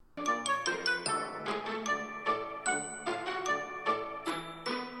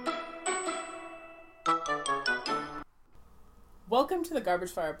Welcome to the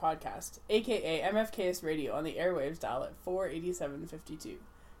Garbage Fire Podcast, aka MFKS Radio on the airwaves dial at 487.52.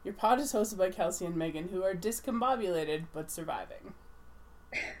 Your pod is hosted by Kelsey and Megan, who are discombobulated but surviving.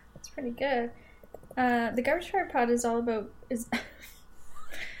 That's pretty good. The Garbage Fire Pod is all about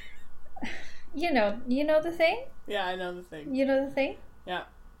you know the thing? Yeah, I know the thing. You know the thing? Yeah.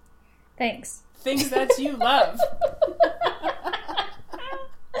 Thanks. Things that you love.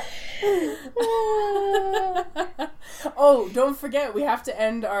 Oh, don't forget, we have to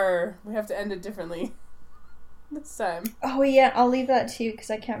end it differently this time. Oh yeah, I'll leave that to you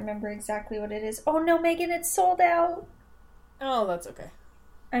because I can't remember exactly what it is. Oh no, Megan, it's sold out. Oh, that's okay.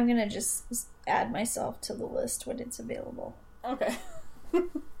 I'm gonna just add myself to the list when it's available. Okay.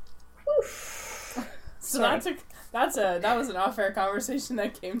 So Sorry. that was an off-air conversation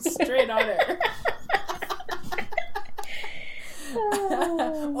that came straight on air.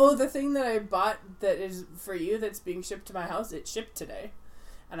 Oh, the thing that I bought that is for you that's being shipped to my house, it shipped today.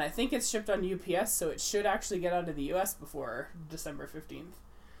 And I think it's shipped on UPS, so it should actually get out of the US before December 15th.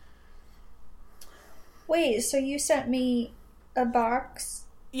 Wait, so you sent me a box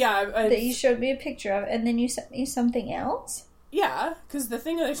Yeah, that you showed me a picture of, and then you sent me something else? yeah, because the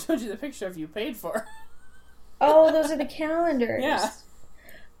thing that I showed you the picture of, you paid for. Oh, those are the calendars. Yeah.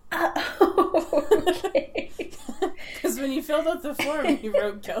 Okay. Because when you filled out the form, you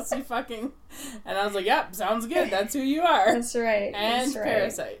wrote Kelsey fucking, and I was like, yep, sounds good, that's who you are. That's right. And that's right.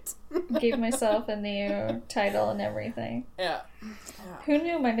 Parasite. Gave myself a new title and everything. Yeah. Who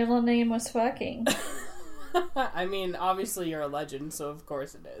knew my middle name was fucking? I mean, obviously you're a legend, so of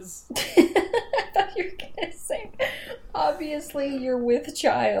course it is. I thought you were gonna say, obviously you're with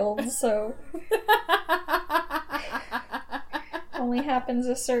child, so only happens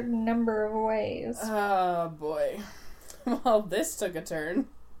a certain number of ways. Oh, boy. Well, this took a turn.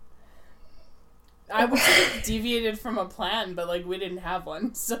 I was deviated from a plan, but, we didn't have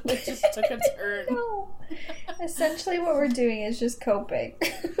one, so it just took a turn. No. Essentially what we're doing is just coping.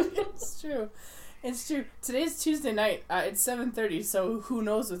 It's true. It's true. Today's Tuesday night. It's 7:30, so who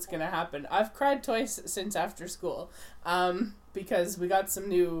knows what's going to happen. I've cried twice since after school, because we got some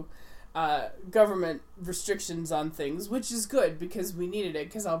new government restrictions on things, which is good because we needed it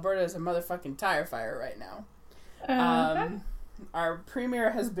because Alberta is a motherfucking tire fire right now. Our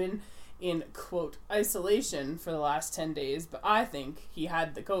premier has been in, quote, isolation for the last 10 days, but I think he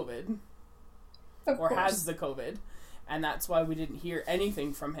had the COVID. Of course. Has the COVID, and that's why we didn't hear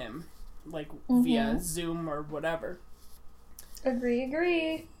anything from him, via Zoom or whatever.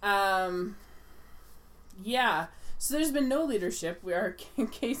 Agree. Yeah. So there's been no leadership. Our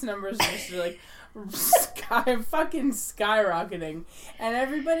case numbers are just fucking skyrocketing. And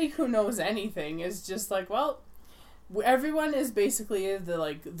everybody who knows anything is just well, everyone is basically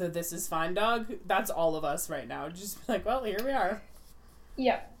the this is fine dog. That's all of us right now. Just well, here we are.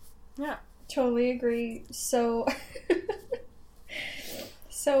 Yeah. Yeah. Totally agree. So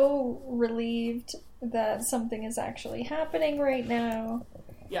relieved that something is actually happening right now.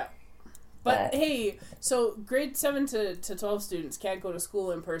 Yeah. But hey, so grade 7 to 12 students can't go to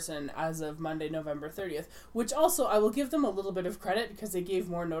school in person as of Monday, November 30th, which also I will give them a little bit of credit because they gave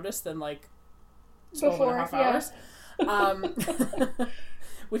more notice than 12 and a half hours.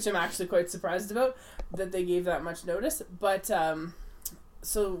 Which I'm actually quite surprised about that they gave that much notice. But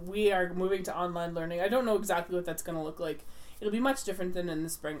so we are moving to online learning. I don't know exactly what that's going to look like. It'll be much different than in the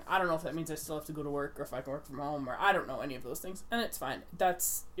spring. I don't know if that means I still have to go to work or if I can work from home or I don't know any of those things. And it's fine.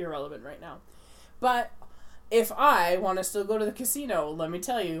 That's irrelevant right now. But if I want to still go to the casino, let me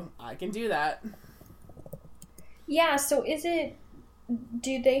tell you, I can do that. Yeah, so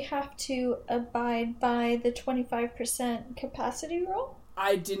do they have to abide by the 25% capacity rule?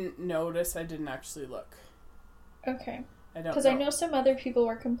 I didn't notice. I didn't actually look. Okay. I don't know. Because I know some other people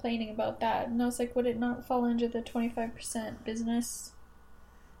were complaining about that, and I was like, would it not fall under the 25% business?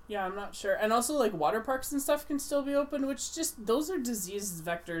 Yeah, I'm not sure. And also, water parks and stuff can still be open, which those are disease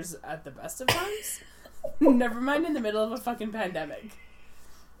vectors at the best of times. Never mind in the middle of a fucking pandemic.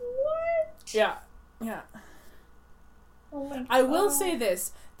 What? Yeah. Yeah. Oh my God. I will say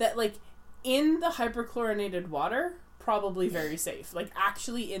this, that, in the hyperchlorinated water, probably very safe.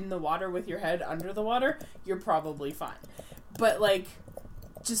 Actually in the water with your head under the water, you're probably fine. But, I'm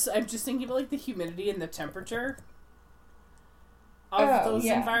just thinking about, the humidity and the temperature of those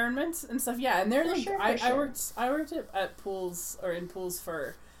environments and stuff. Yeah, and they're, I worked at pools, or in pools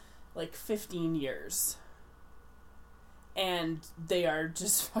for, 15 years. And they are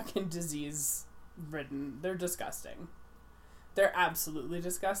just fucking disease-ridden. They're disgusting. They're absolutely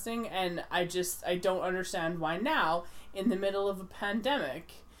disgusting, and I don't understand why now, in the middle of a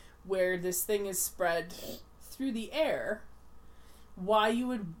pandemic, where this thing is spread through the air, why you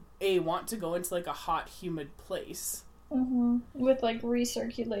would want to go into like a hot, humid place. With like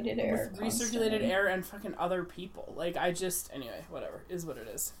recirculated air. With recirculated air and fucking other people. Like, anyway, whatever. Is what it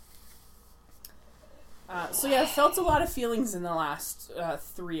is. So yeah, I felt a lot of feelings in the last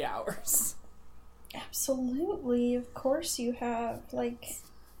 3 hours. Absolutely. Of course you have. Like,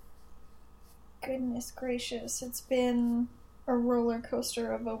 goodness gracious. It's been a roller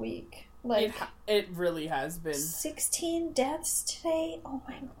coaster of a week. Like, it really has been. 16 deaths today? Oh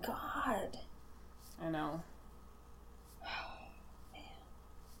my god. I know.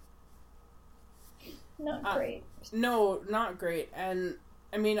 Not great. No, not great. And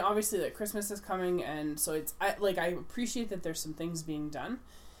I mean, obviously, like, Christmas is coming, and so I appreciate that there's some things being done,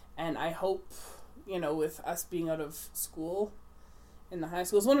 and I hope, with us being out of school in the high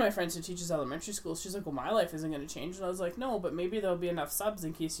schools, one of my friends who teaches elementary school, she's like, well, my life isn't going to change, and I was like, no, but maybe there'll be enough subs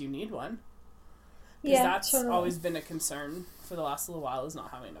in case you need one. Because that's totally. Always been a concern for the last little while, is not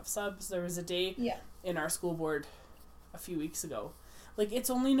having enough subs. There was a day in our school board a few weeks ago. Like, it's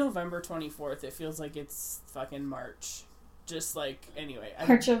only November 24th. It feels like it's fucking March. Just, like, anyway.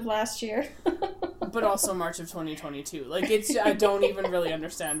 March of last year. But also March of 2022. Like, I don't even really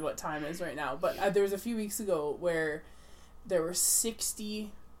understand what time is right now. But there was a few weeks ago where there were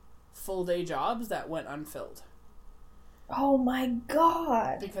 60 full-day jobs that went unfilled. Oh my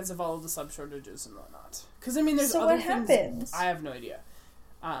god. Because of all of the sub-shortages and whatnot. Because, I mean, there's other things. So what happens? I have no idea.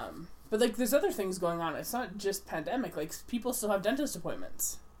 But, like, there's other things going on. It's not just pandemic. Like, people still have dentist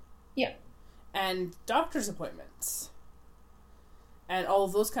appointments. Yeah. And doctor's appointments. And all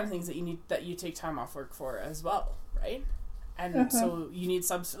of those kind of things that you take time off work for as well, right? And so you need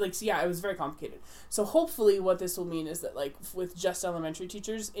subs. Like, so yeah, it was very complicated. So hopefully what this will mean is that, like, with just elementary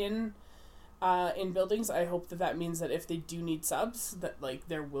teachers in buildings, I hope that means that if they do need subs, that, like,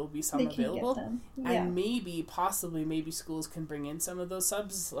 there will be some available. Yeah. And maybe schools can bring in some of those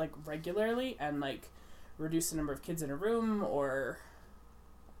subs, like, regularly and, like, reduce the number of kids in a room, or...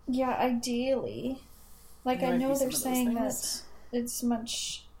 Yeah, ideally. Like, I know they're saying that it's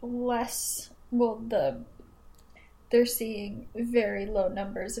much less... Well, they're seeing very low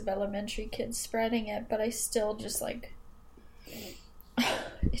numbers of elementary kids spreading it, but I still just, like...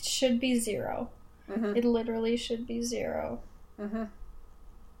 It should be 0. It literally should be 0.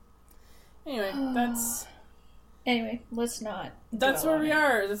 Anyway, let's not. That's where we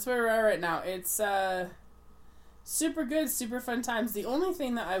are. That's where we are right now. It's super good, super fun times. The only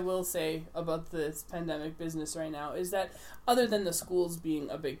thing that I will say about this pandemic business right now is that, other than the schools being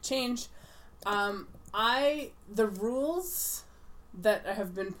a big change, the rules that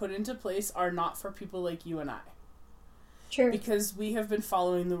have been put into place are not for people like you and I. True. Because we have been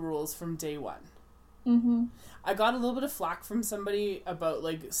following the rules from day one. I got a little bit of flack from somebody about,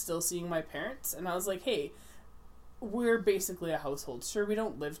 like, still seeing my parents, and I was like, hey, we're basically a household. Sure, we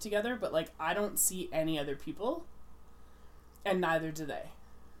don't live together, but, like, I don't see any other people, and neither do they.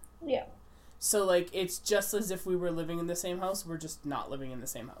 Yeah. So, like, it's just as if we were living in the same house, we're just not living in the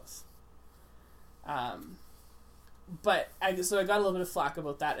same house. But I got a little bit of flack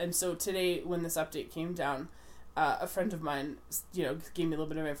about that, and so today, when this update came down, a friend of mine, gave me a little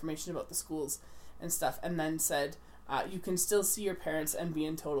bit of information about the schools and stuff, and then said, you can still see your parents and be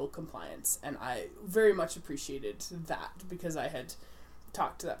in total compliance. And I very much appreciated that, because I had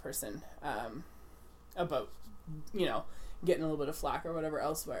talked to that person about, getting a little bit of flack or whatever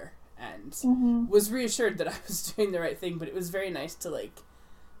elsewhere, and was reassured that I was doing the right thing. But it was very nice to, like,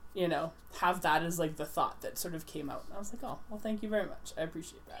 have that as, like, the thought that sort of came out. And I was like, oh, well, thank you very much. I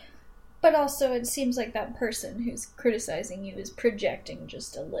appreciate that. But also, it seems like that person who's criticizing you is projecting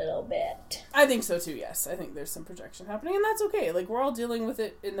just a little bit. I think so, too, yes. I think there's some projection happening, and that's okay. Like, we're all dealing with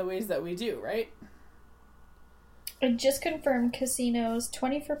it in the ways that we do, right? I just confirmed casinos,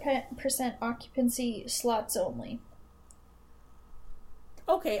 20% occupancy, slots only.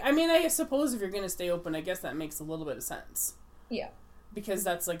 Okay, I mean, I suppose if you're going to stay open, I guess that makes a little bit of sense. Yeah. Because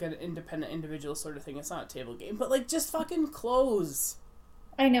that's, like, an independent individual sort of thing. It's not a table game. But, like, just fucking close.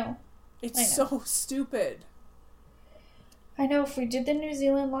 I know. It's so stupid. I know, if we did the New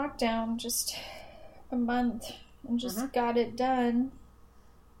Zealand lockdown just a month and just got it done.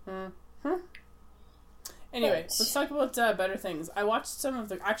 Anyway, let's talk about better things. I watched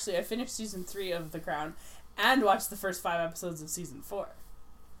I finished season 3 of The Crown and watched the first 5 episodes of season 4.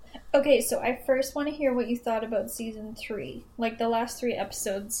 Okay, so I first want to hear what you thought about season 3. Like, the last 3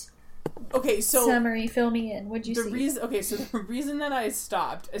 episodes. Okay, so... Summary, fill me in. What'd you see? So the reason that I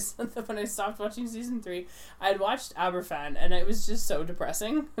stopped is that when I stopped watching season 3, I had watched Aberfan, and it was just so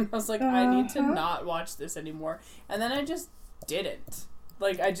depressing. And I was like, I need to not watch this anymore. And then I just didn't.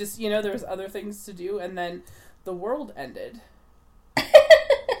 Like, I just, there was other things to do, and then the world ended.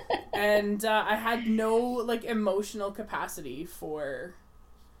 And I had no, like, emotional capacity for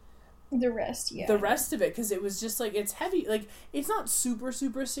the rest, yeah. The rest of it, because it was just, like, it's heavy. Like, it's not super,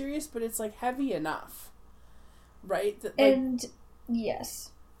 super serious, but it's, like, heavy enough. Right? That, like, and,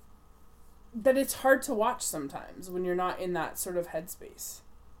 yes. That it's hard to watch sometimes when you're not in that sort of headspace.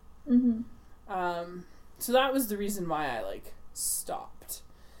 Mm-hmm. So that was the reason why I, like, stopped.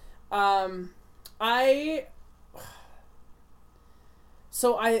 I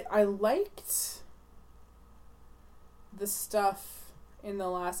liked the stuff in the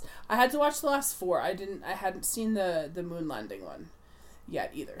last... I had to watch the last 4. I hadn't seen the moon landing one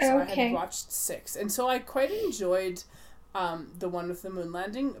yet either. So I had watched 6. And so I quite enjoyed the one with the moon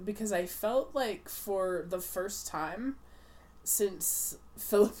landing, because I felt like for the first time since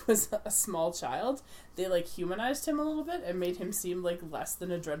Philip was a small child, they, like, humanized him a little bit and made him seem like less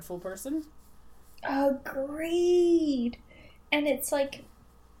than a dreadful person. Agreed. And it's like,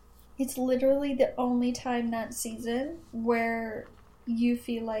 it's literally the only time that season where you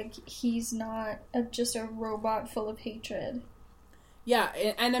feel like he's not just a robot full of hatred. Yeah,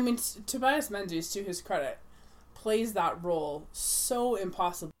 and I mean, Tobias Menzies, to his credit, plays that role so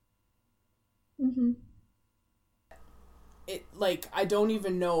impossible. Mm-hmm. It, like, I don't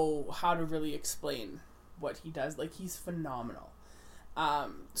even know how to really explain what he does. Like, he's phenomenal.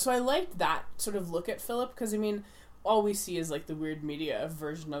 So I liked that sort of look at Philip, because, I mean, all we see is, like, the weird media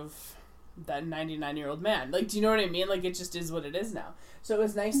version of that 99-year-old man. Like, do you know what I mean? Like, it just is what it is now. So it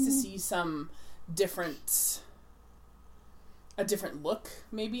was nice to see some a different look,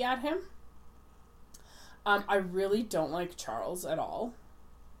 maybe, at him. I really don't like Charles at all.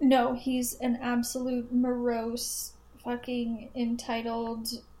 No, he's an absolute morose, fucking entitled,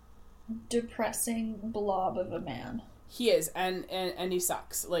 depressing blob of a man. He is, and he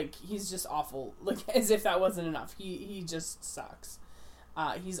sucks. Like, he's just awful. Like, as if that wasn't enough. He just sucks.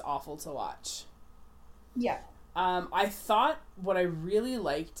 He's awful to watch. Yeah. I thought what I really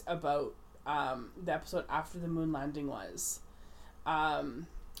liked about the episode after the moon landing was,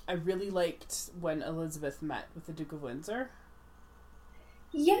 I really liked when Elizabeth met with the Duke of Windsor.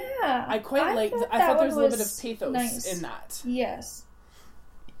 Yeah. I quite liked... I thought there was a little bit of pathos in that. Yes.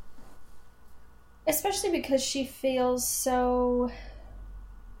 Especially because she feels so...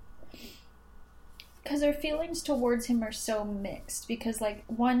 Because her feelings towards him are so mixed. Because, like,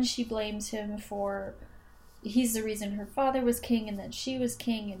 one, she blames him for... He's the reason her father was king and that she was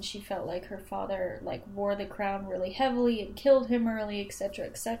king, and she felt like her father, like, wore the crown really heavily and killed him early, etc.,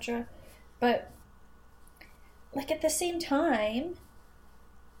 etc. But, like, at the same time,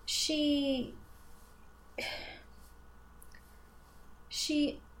 she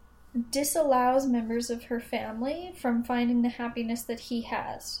disallows members of her family from finding the happiness that he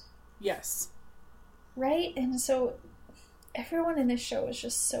has. Yes. Right? And so everyone in this show is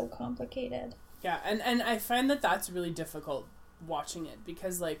just so complicated. Yeah, and I find that that's really difficult watching it,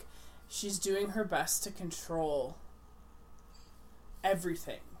 because, like, she's doing her best to control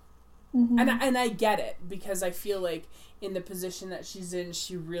everything. Mm-hmm. And I get it, because I feel like in the position that she's in,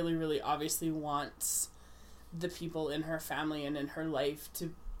 she really, really obviously wants the people in her family and in her life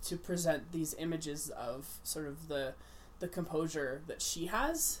to present these images of sort of the composure that she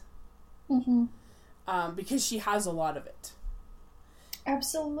has. Mm-hmm. Because she has a lot of it.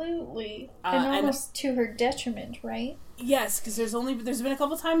 Absolutely. And almost to her detriment, right? Yes, because there's been a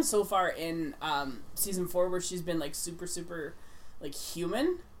couple times so far in season 4 where she's been, like, super, super, like,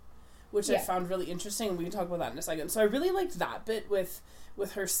 human, which I found really interesting, and we can talk about that in a second. So I really liked that bit with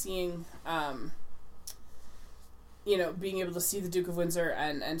her seeing, you know, being able to see the Duke of Windsor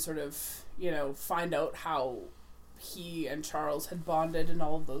and sort of, you know, find out how he and Charles had bonded and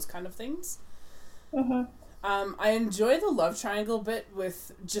all of those kind of things. Mm-hmm. I enjoy the love triangle bit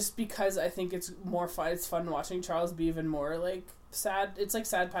just because I think it's more fun. It's fun watching Charles be even more, like, sad. It's like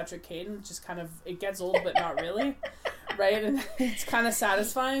sad Patrick Kane, just kind of, it gets old but not really, right? And it's kind of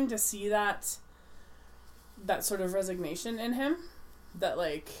satisfying to see that sort of resignation in him, that,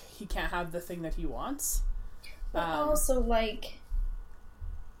 like, he can't have the thing that he wants. But also, like,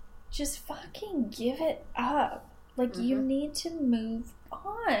 just fucking give it up. Like, you need to move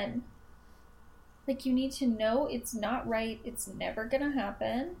on. Like, you need to know it's not right. It's never gonna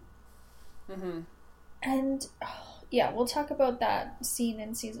happen. Mm-hmm. And, yeah, we'll talk about that scene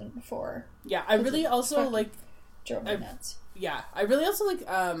in season 4. Yeah, I really also, like... drove me nuts. Yeah, I really also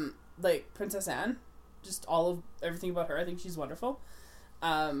like Princess Anne. Just everything about her. I think she's wonderful.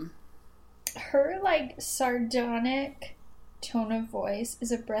 Her, like, sardonic tone of voice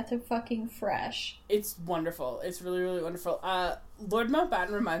is a breath of fucking fresh. It's wonderful. It's really, really wonderful. Lord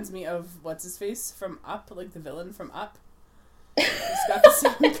Mountbatten reminds me of what's-his-face from Up, like the villain from Up. He's got the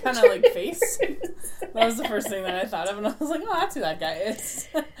same kind of like face. That was the first thing that I thought of, and I was like, oh, that's who that guy is.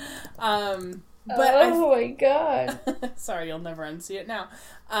 My god. Sorry, you'll never unsee it now.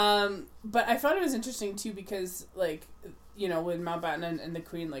 But I thought it was interesting too because, like, you know, when Mountbatten and the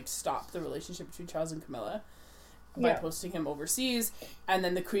Queen like stopped the relationship between Charles and Camilla by posting him overseas, and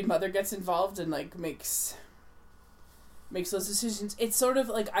then the Queen Mother gets involved and like makes those decisions. It's sort of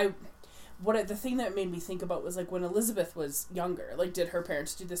like the thing that made me think about was like when Elizabeth was younger, like did her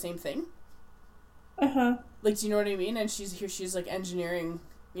parents do the same thing? Like, do you know what I mean? And she's like engineering,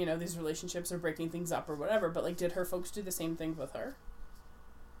 you know, these relationships or breaking things up or whatever, but like did her folks do the same thing with her?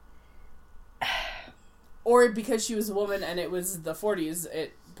 Or because she was a woman and it was the 40s,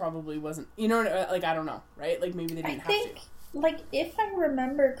 it probably wasn't, you know, like, I don't know, right? Like maybe they didn't have to. Like, if I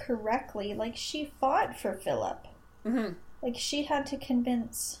remember correctly, like she fought for Philip. Like she had to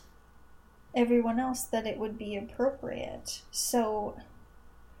convince everyone else that it would be appropriate. So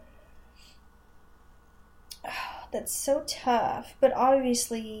that's so tough. But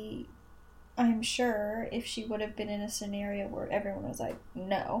obviously, I'm sure if she would have been in a scenario where everyone was like,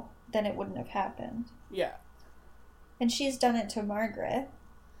 no, then it wouldn't have happened. Yeah. And she's done it to Margaret.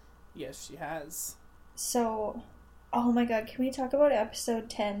 Yes, she has. So, oh my god, can we talk about episode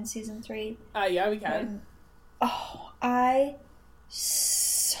 10, season 3? Yeah, we can. I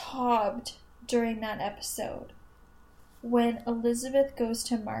sobbed during that episode when Elizabeth goes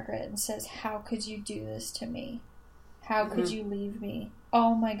to Margaret and says, how could you do this to me? How could you leave me?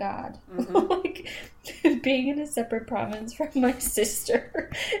 Oh my god. Like, being in a separate province from my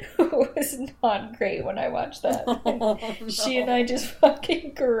sister was not great when I watched that. No. She and I just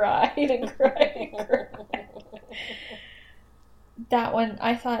fucking cried and cried and cried. That one,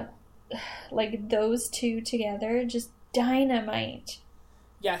 I thought, like, those two together, just dynamite.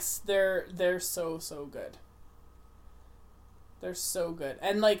 Yes, they're so good. They're so good.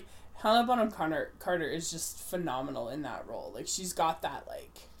 And, like, Helena Bonham Carter is just phenomenal in that role. Like, she's got that,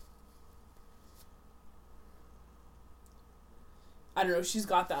 like, I don't know, she's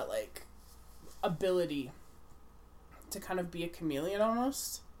got that, like, ability to kind of be a chameleon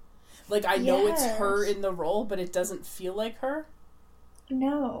almost. Like, I know it's her in the role, but it doesn't feel like her.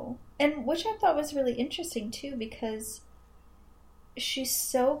 No. And which I thought was really interesting, too, because she's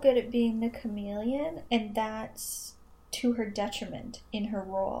so good at being the chameleon, and that's to her detriment in her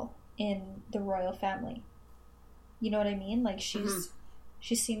role in the royal family. You know what I mean? Like, she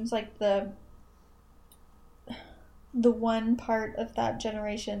seems like the one part of that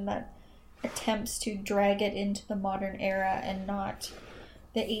generation that attempts to drag it into the modern era and not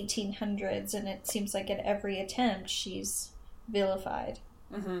the 1800s, and it seems like at every attempt she's vilified.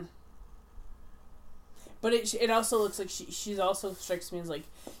 But it also looks like she's also strikes me as like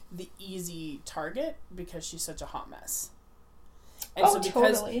the easy target because she's such a hot mess. And so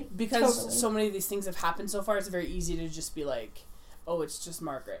because so many of these things have happened so far, it's very easy to just be like, oh, it's just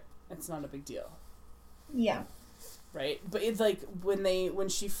Margaret. It's not a big deal. Yeah. Right? But it's like when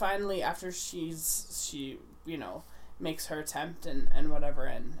she finally, after she you know, makes her attempt and whatever,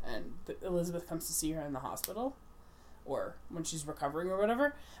 and Elizabeth comes to see her in the hospital, or when she's recovering or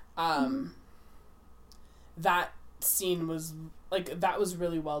whatever, that scene was like, that was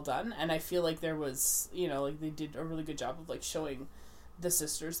really well done, and I feel like there was, you know, like they did a really good job of like showing the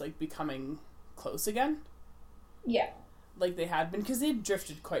sisters like becoming close again. Yeah. Like they had been, because they had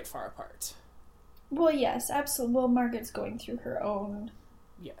drifted quite far apart. Well, yes, absolutely. Well, Margaret's going through her own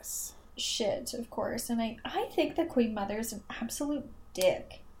shit, of course, and I think the Queen Mother is an absolute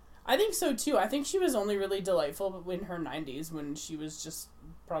dick. I think so too. I think she was only really delightful in her 90s when she was just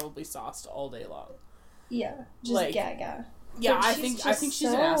probably sauced all day long. Yeah, just like, gaga. Yeah, I think she's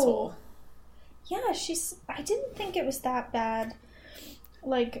an asshole. Yeah, I didn't think it was that bad.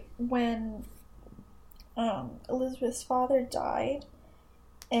 Like when Elizabeth's father died,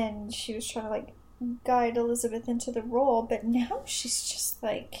 and she was trying to like guide Elizabeth into the role, but now she's just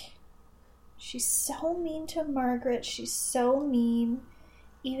like, she's so mean to Margaret. She's so mean,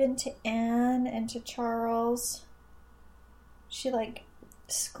 even to Anne and to Charles. She like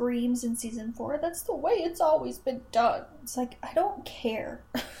screams in season 4, that's the way it's always been done. It's like, I don't care.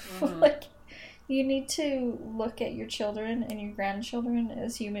 Like, you need to look at your children and your grandchildren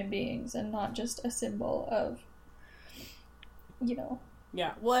as human beings and not just a symbol of, you know.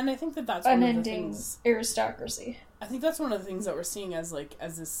 Yeah, well, and I think that's one of the things, aristocracy. I think that's one of the things that we're seeing as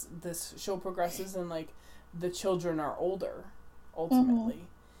this show progresses, and like the children are older ultimately,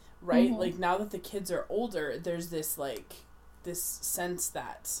 right? Like now that the kids are older, there's this like this sense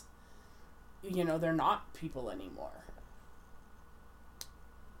that, you know, they're not people anymore.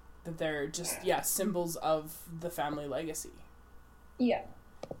 That they're just, symbols of the family legacy. Yeah.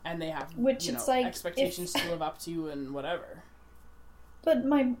 And they have, which it's like expectations to live up to and whatever. But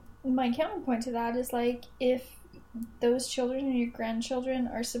my counterpoint to that is like, if those children and your grandchildren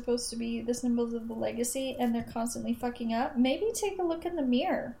are supposed to be the symbols of the legacy and they're constantly fucking up, maybe take a look in the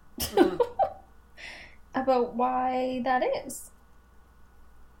mirror about why that is.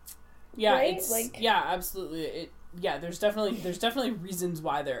 Yeah, right? it's like, yeah, absolutely. There's definitely reasons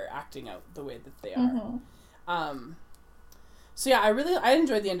why they're acting out the way that they are. So yeah, I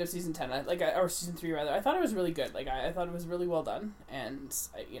enjoyed the end of season 10. Or season 3 rather. I thought it was really good. Like I thought it was really well done, and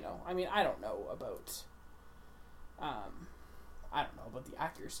I don't know about the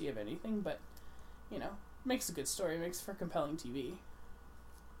accuracy of anything, but makes a good story, makes for compelling TV.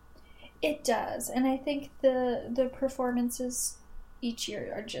 It does, and I think the performances each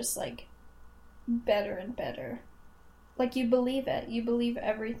year are just like better and better. Like, you believe it. You believe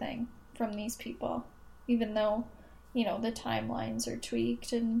everything from these people, even though the timelines are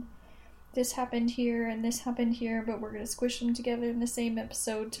tweaked and this happened here and this happened here, but we're gonna squish them together in the same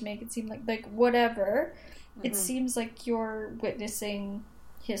episode to make it seem like whatever. Mm-hmm. It seems like you're witnessing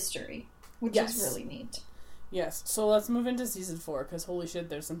history, which is really neat. Yes. So let's move into season 4, because holy shit,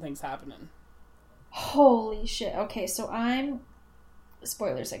 there's some things happening. Holy shit. Okay, so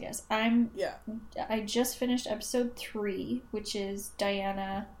spoilers, I guess. I just finished episode 3, which is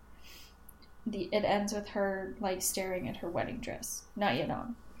Diana. It ends with her like staring at her wedding dress. Not yet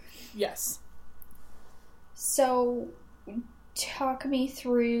on. Yes. So, talk me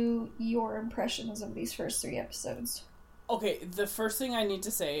through your impressions of these first 3 episodes. Okay, the first thing I need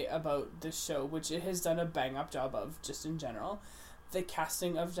to say about this show, which it has done a bang-up job of just in general, the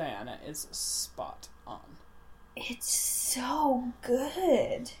casting of Diana is spot on. It's so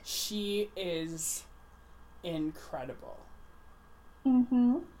good. She is incredible.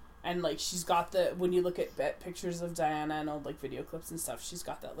 Mm-hmm. And, like, she's got when you look at pictures of Diana and old, like, video clips and stuff, she's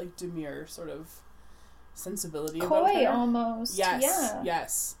got that, like, demure sort of sensibility about her. Coy, almost. Yes, yeah.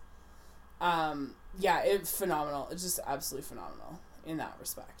 Yes. It's phenomenal. It's just absolutely phenomenal in that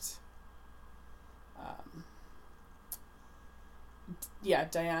respect.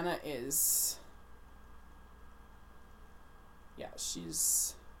 Diana is... Yeah,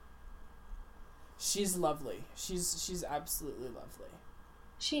 she's lovely. She's absolutely lovely.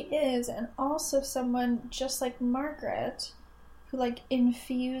 She is, and also someone just like Margaret, who like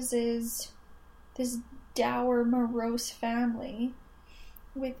infuses this dour, morose family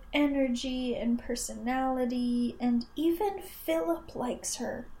with energy and personality, and even Philip likes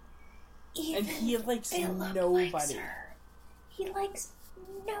her. And he likes Philip nobody. Likes her. He likes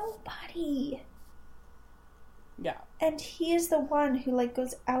nobody. Yeah. And he is the one who like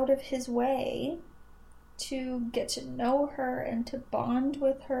goes out of his way to get to know her and to bond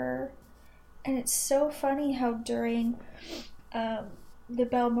with her. And it's so funny how during the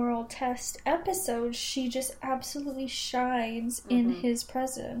Balmoral test episode, she just absolutely shines in his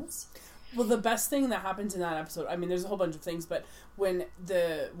presence. Well, the best thing that happens in that episode, I mean, there's a whole bunch of things, but when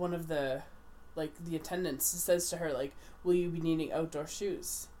one of the attendants says to her, like, will you be needing outdoor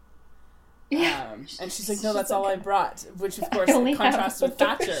shoes? Yeah. And she's like, no, that's all I brought. Which, of course, contrasts with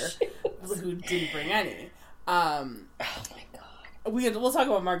Thatcher, who didn't bring any. Oh, my God. We'll talk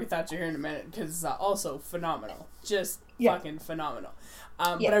about Margaret Thatcher here in a minute, because also phenomenal. Just fucking phenomenal.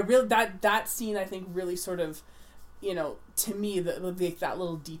 But I really, that scene, I think, really sort of, to me, that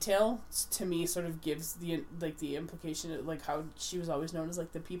little detail, to me, sort of gives the implication of, like, how she was always known as,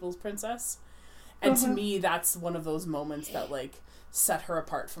 like, the people's princess. And to me, that's one of those moments that, like, set her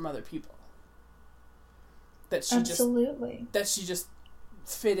apart from other people. That she just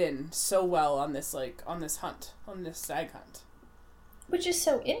fit in so well on this stag hunt. Which is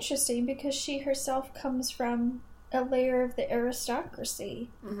so interesting, because she herself comes from a layer of the aristocracy.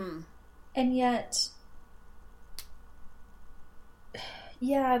 Mm-hmm. And yet,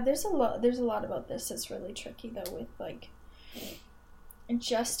 there's a lot about this that's really tricky, though, with, like,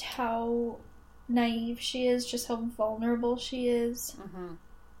 just how naive she is, just how vulnerable she is. Mm-hmm.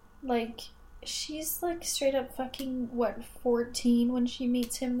 Like, she's, like, straight up fucking, 14 when she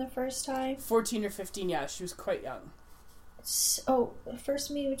meets him the first time? 14 or 15, yeah. She was quite young.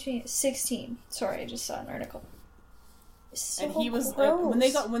 First meeting between 16. Sorry, I just saw an article. So and he was, gross. when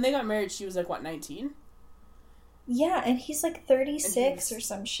they got married, she was, like, what, 19? Yeah, and he's, like, 36 or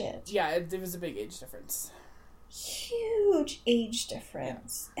some shit. Yeah, there was a big age difference. Huge age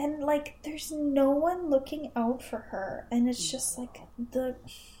difference. Yeah. And, like, there's no one looking out for her. And it's just, like,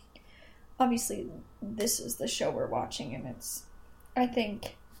 obviously, this is the show we're watching, and it's... I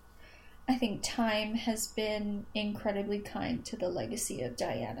think time has been incredibly kind to the legacy of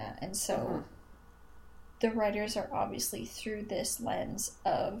Diana, and so the writers are obviously through this lens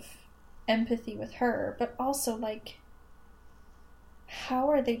of empathy with her, but also, like, how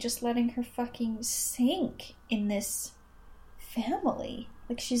are they just letting her fucking sink in this family?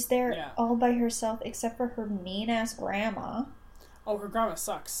 Like, she's there all by herself except for her mean-ass grandma. Oh, her grandma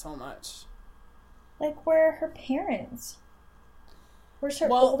sucks so much. Like, where are her parents? Where's her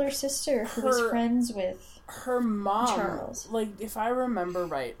older sister who was friends with her mom? Charles. Like, if I remember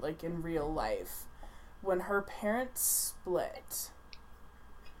right, like, in real life, when her parents split,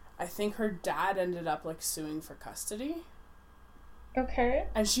 I think her dad ended up, like, suing for custody. Okay.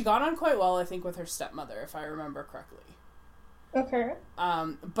 And she got on quite well, I think, with her stepmother, if I remember correctly. Okay.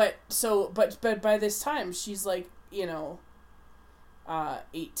 But by this time, she's, like, 18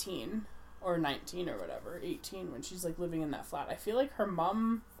 or 19 or whatever, 18, when she's, like, living in that flat. I feel like her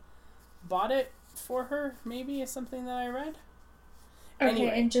mom bought it for her, maybe, is something that I read. Okay,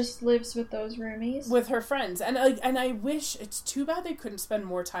 anyway, and just lives with those roomies? With her friends. And I wish, it's too bad they couldn't spend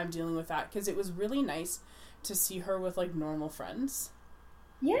more time dealing with that, because it was really nice to see her with, like, normal friends.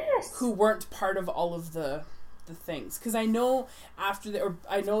 Yes! Who weren't part of all of the things. Because I know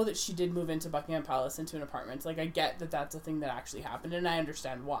I know that she did move into Buckingham Palace into an apartment. Like, I get that that's a thing that actually happened, and I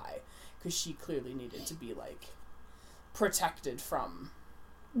understand why. Because she clearly needed to be, like, protected from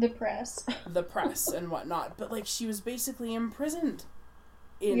the press. The press and whatnot. But, like, she was basically imprisoned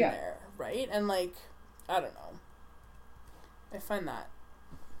in there, right? And, like, I don't know. I find that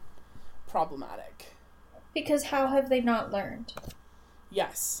problematic. Because how have they not learned?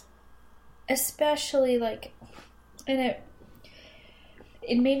 Yes. Especially, like, and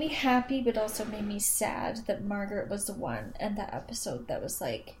it made me happy, but also made me sad that Margaret was the one in that episode that was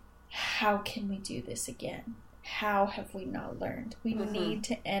like, how can we do this again? How have we not learned? We need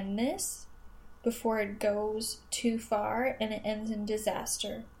to end this before it goes too far and it ends in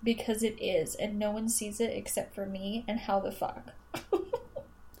disaster. Because it is, and no one sees it except for me, and how the fuck?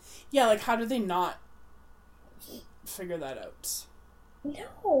 Yeah, like, how do they not figure that out?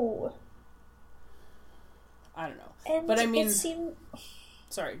 No. I don't know. And but I mean...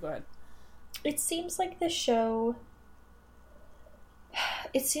 Sorry, go ahead. It seems like the show...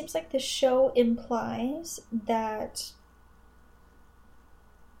 It seems like the show implies that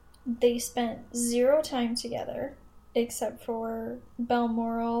they spent 0 time together, except for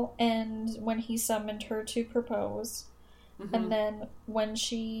Balmoral and when he summoned her to propose. Mm-hmm. And then when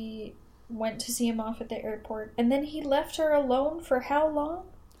she went to see him off at the airport. And then he left her alone for how long?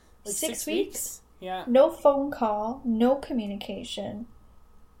 Like 6 weeks? Yeah. No phone call, no communication,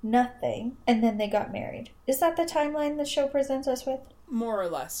 nothing. And then they got married. Is that the timeline the show presents us with? More or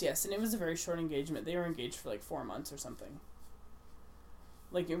less, yes. And it was a very short engagement. They were engaged for like 4 months or something.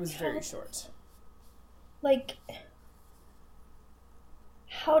 Like, it was very short. Like,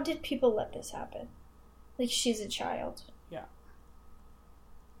 how did people let this happen? Like, she's a child. Yeah.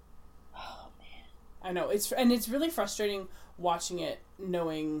 Oh, man. I know. It's really frustrating watching it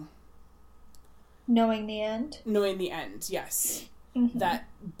knowing the end? Knowing the end, yes. Mm-hmm. That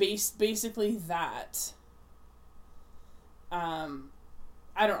basically that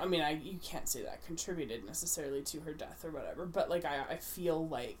you can't say that contributed necessarily to her death or whatever, but like I feel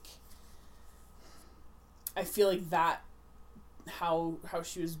like that how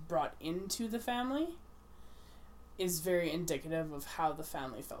she was brought into the family is very indicative of how the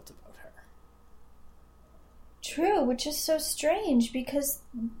family felt about her. True, which is so strange because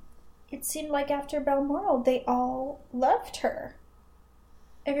it seemed like after Balmoral, they all loved her.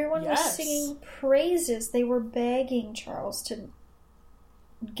 Everyone was singing praises. They were begging Charles to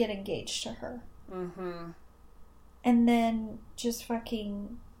get engaged to her. Mm-hmm. And then just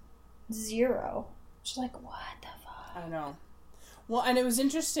fucking 0. She's like, what the fuck? I know. Well, and it was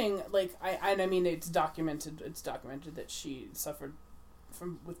interesting, like, I mean, it's documented that she suffered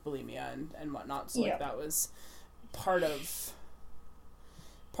with bulimia and whatnot, so, like, that was part of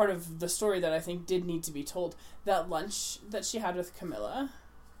the story that I think did need to be told. That lunch that she had with Camilla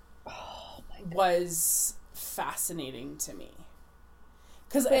was fascinating to me.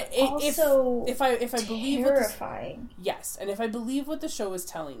 Because if I believe terrifying. Yes, and if I believe what the show was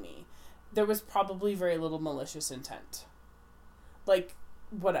telling me, there was probably very little malicious intent. Like,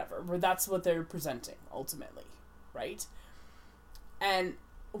 whatever. That's what they're presenting, ultimately. Right? And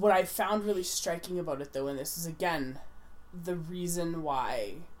what I found really striking about it, though, and this is, again, the reason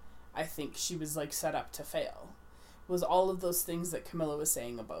why I think she was, like, set up to fail, was all of those things that Camilla was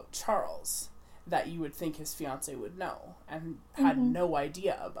saying about Charles that you would think his fiancé would know and had no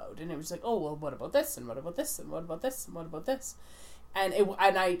idea about. And it was like, oh, well, what about this? And what about this? And what about this? And what about this? And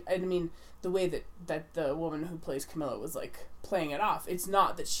I mean, the way that the woman who plays Camilla was, like, playing it off, it's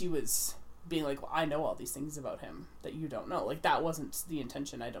not that she was being like, well, I know all these things about him that you don't know. Like, that wasn't the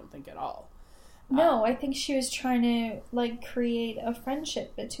intention, I don't think, at all. No, I think she was trying to, like, create a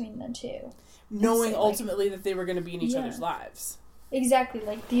friendship between the two. Knowing ultimately that they were going to be in each other's lives. Exactly.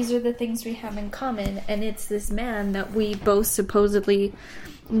 Like, these are the things we have in common, and it's this man that we both supposedly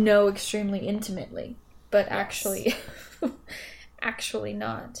know extremely intimately. But actually, actually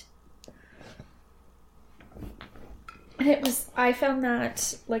not. And I found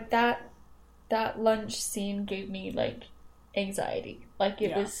that, like, that lunch scene gave me, like, anxiety. Like,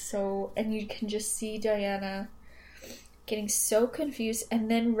 it was so, and you can just see Diana getting so confused and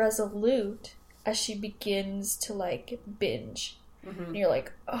then resolute as she begins to, like, binge. Mm-hmm. And you're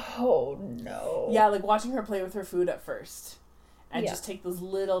like, oh no. Yeah, like watching her play with her food at first and just take those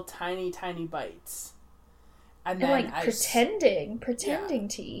little tiny bites. And then like pretending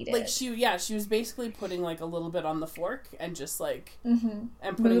to eat it. Like she was basically putting like a little bit on the fork and just like and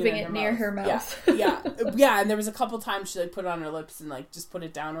moving it near her mouth. Yeah, and there was a couple times she like put it on her lips and like just put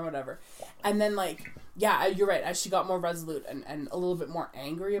it down or whatever. And then like you're right, as she got more resolute and a little bit more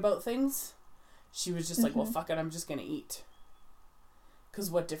angry about things, she was just like, well, fuck it, I'm just gonna eat. 'Cause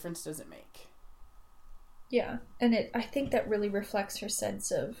what difference does it make? Yeah, and I think that really reflects her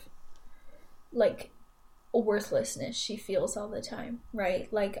sense of like worthlessness she feels all the time, right?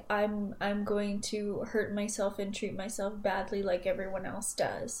 Like, I'm going to hurt myself and treat myself badly like everyone else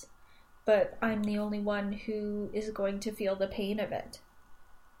does, but I'm the only one who is going to feel the pain of it,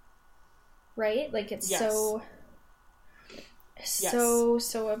 right? Like, it's so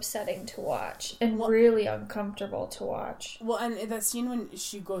upsetting to watch and really uncomfortable to watch. Well, and that scene when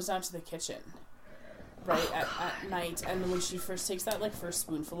she goes down to the kitchen, right, at night, and when she first takes that, like, first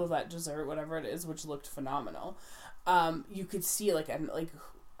spoonful of that dessert, whatever it is, which looked phenomenal, you could see, like,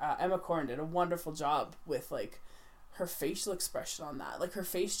 Emma Corrin did a wonderful job with, like, her facial expression on that. Like, her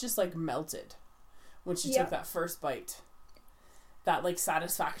face just, like, melted when she took that first bite. That, like,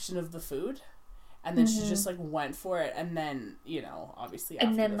 satisfaction of the food. And then she just, like, went for it, and then, you know, obviously after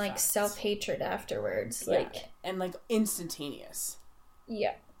and then, like, self-hatred afterwards, like... and, like, instantaneous.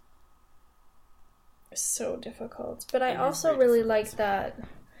 Yeah. So difficult. But I also really like that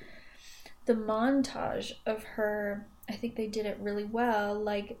the montage of her, I think they did it really well,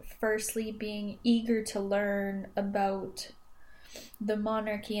 like, firstly being eager to learn about the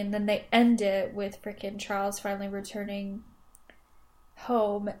monarchy, and then they end it with frickin' Charles finally returning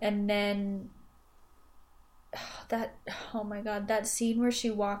home, and then oh my god, that scene where she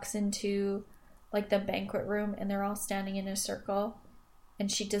walks into, like, the banquet room and they're all standing in a circle and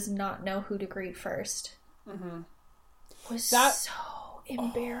she does not know who to greet first. Was so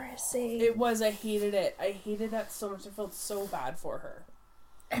embarrassing. It was. I hated it. I hated that so much. I felt so bad for her.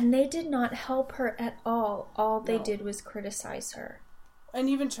 And they did not help her at all. All they did was criticize her. And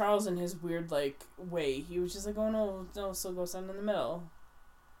even Charles, in his weird, like, way, he was just like, oh no, so go stand in the middle.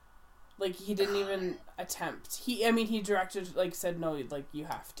 Like, he didn't even attempt. He directed, like, said, no, like, you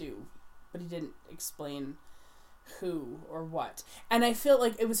have to. But he didn't explain who or what. And I feel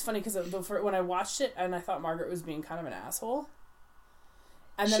like it was funny because when I watched it, and I thought Margaret was being kind of an asshole.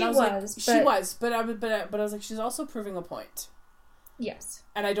 And then she was, but I was like, she's also proving a point. Yes.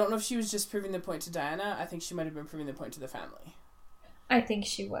 And I don't know if she was just proving the point to Diana. I think she might have been proving the point to the family. I think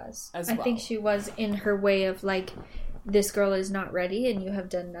she was. I think she was in her way of, like, this girl is not ready and you have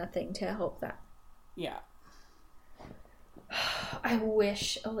done nothing to help that. Yeah. I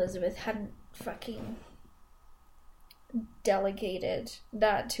wish Elizabeth hadn't fucking delegated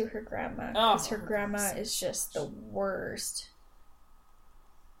that to her grandma. Because her grandma is just the worst.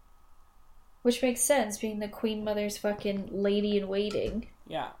 Which makes sense, being the Queen Mother's fucking lady in waiting.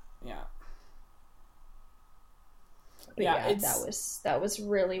 Yeah. But yeah, that was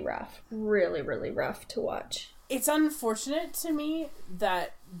really rough. Really, really rough to watch. It's unfortunate to me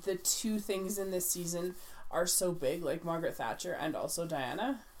that the two things in this season are so big, like Margaret Thatcher and also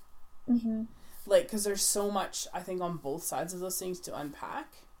Diana. Mm-hmm. Like, because there's so much, I think, on both sides of those things to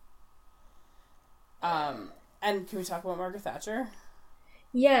unpack. And can we talk about Margaret Thatcher?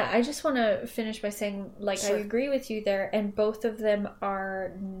 Yeah, I just want to finish by saying, like, sure. I agree with you there, and both of them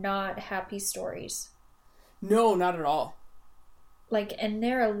are not happy stories. No, not at all. Like, and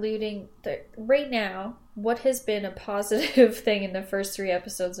they're alluding that right now, what has been a positive thing in the first 3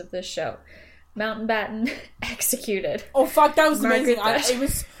 episodes of this show? Mountbatten executed. Oh, fuck, that was amazing. It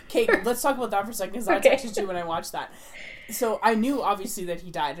was... Okay, let's talk about that for a second, because I texted you when I watched that. So, I knew, obviously, that he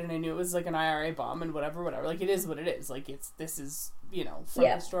died, and I knew it was, like, an IRA bomb, and whatever. Like, it is what it is. Like, this is, you know, from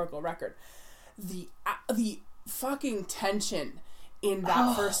historical record. The fucking tension in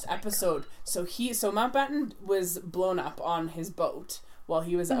that first episode. So Mountbatten was blown up on his boat while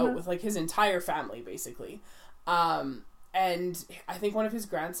he was out with like his entire family, basically. And I think one of his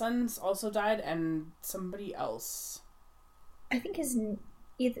grandsons also died, and somebody else. I think his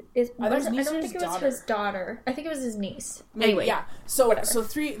I don't think it was his daughter. I think it was his niece. Maybe, anyway, yeah. So whatever. so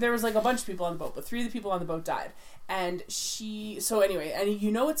there was like a bunch of people on the boat, but 3 of the people on the boat died. And anyway, and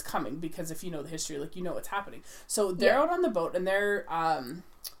you know it's coming because if you know the history, like you know what's happening. So they're out on the boat and they're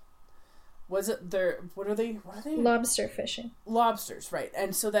what are they? Lobster fishing. Lobsters, right.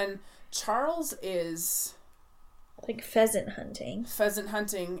 And so then Charles is like pheasant hunting,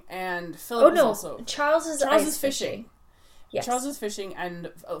 and Philip is also... Charles is fishing. Yes. Charles is fishing,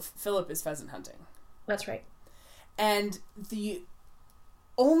 and Philip is pheasant hunting. That's right. And the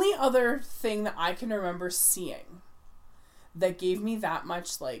only other thing that I can remember seeing that gave me that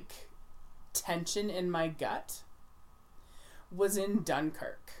much, like, tension in my gut was in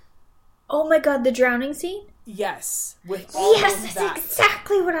Dunkirk. Oh my god, the drowning scene? Yes. With all of that. Yes, that's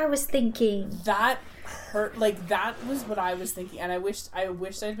exactly what I was thinking. That hurt. Like, that was what I was thinking. And I wished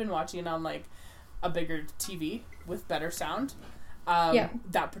I'd been watching it on, like, a bigger TV with better sound.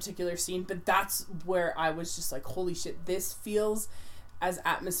 That particular scene. But that's where I was just like, holy shit, this feels as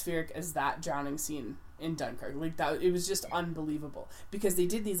atmospheric as that drowning scene in Dunkirk. Like, that, it was just unbelievable. Because they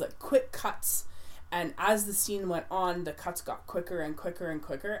did these, like, quick cuts. And as the scene went on, the cuts got quicker and quicker and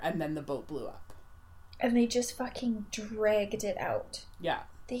quicker. And then the boat blew up. And they just fucking dragged it out. Yeah.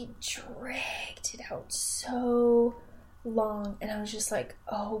 They dragged it out so long. And I was just like,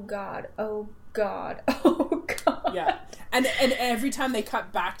 oh God, oh God, oh God. Yeah. And every time they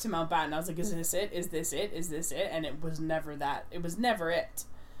cut back to Mountbatten, I was like, is this it? Is this it? Is this it? And it was never that. It was never it.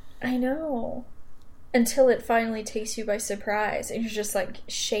 I know. Until it finally takes you by surprise. And you're just like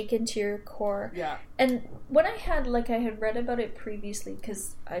shaken to your core. Yeah. And when I had read about it previously,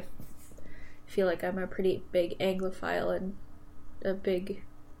 because I feel like I'm a pretty big Anglophile and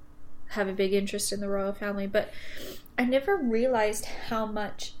have a big interest in the royal family, but I never realized how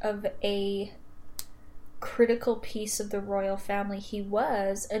much of a critical piece of the royal family he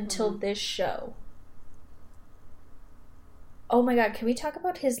was until this show. Oh my god, can we talk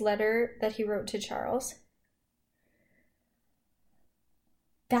about his letter that he wrote to Charles?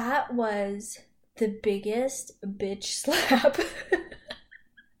 That was the biggest bitch slap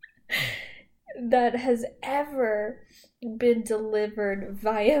that has ever been delivered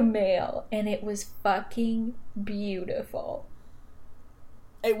via mail, and it was fucking beautiful.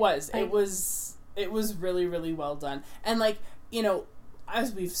 It was really, really well done. And, like, you know,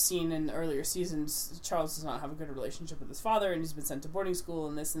 as we've seen in earlier seasons, Charles does not have a good relationship with his father, and he's been sent to boarding school,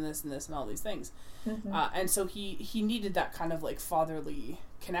 and this and this and this and all these things. Mm-hmm. And so he needed that kind of, like, fatherly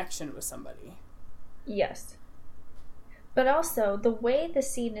connection with somebody. Yes. But also, the way the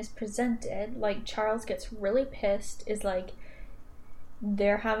scene is presented, like, Charles gets really pissed, is like,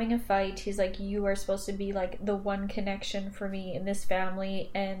 they're having a fight, he's like, you are supposed to be, like, the one connection for me in this family,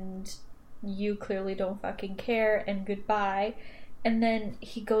 and you clearly don't fucking care, and goodbye. And then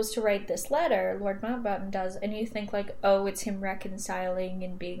he goes to write this letter, Lord Mountbatten does, and you think, like, oh, it's him reconciling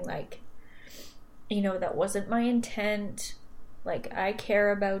and being like, you know, that wasn't my intent, like, I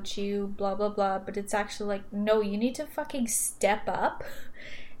care about you, blah, blah, blah. But it's actually like, no, you need to fucking step up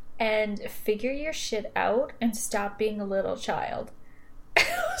and figure your shit out and stop being a little child.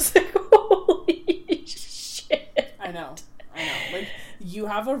 I was like, holy shit. I know. Like, you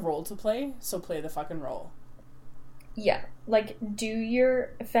have a role to play, so play the fucking role. Yeah. Like, do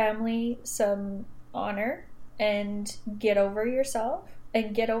your family some honor and get over yourself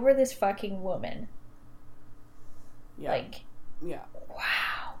and get over this fucking woman. Yeah. Like... Yeah.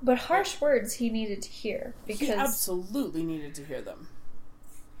 Wow. But harsh words he needed to hear. Because he absolutely needed to hear them.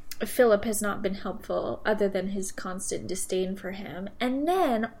 Philip has not been helpful other than his constant disdain for him. And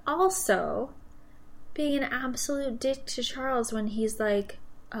then also being an absolute dick to Charles when he's like,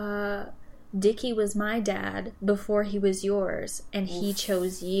 Dickie was my dad before he was yours, and he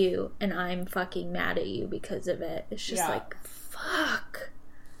chose you, and I'm fucking mad at you because of it. It's just like, fuck.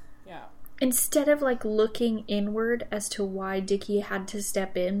 Yeah. Instead of, like, looking inward as to why Dickie had to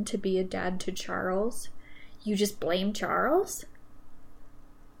step in to be a dad to Charles, you just blame Charles?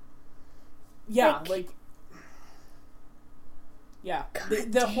 Yeah, yeah.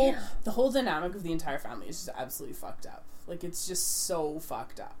 The whole dynamic of the entire family is just absolutely fucked up. Like, it's just so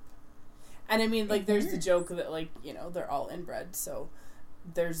fucked up. And I mean, like, there's the joke that, like, you know, they're all inbred, so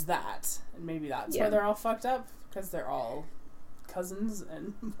there's that. And maybe that's why they're all fucked up, because they're all cousins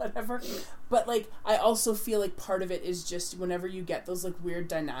and whatever. But, like, I also feel like part of it is just whenever you get those, like, weird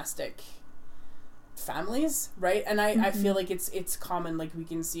dynastic families, right? And I feel like it's common, like we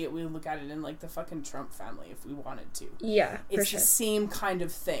can see it, we look at it in like the fucking Trump family if we wanted to. Yeah, it's the same kind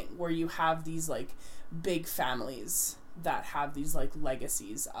of thing where you have these like big families that have these like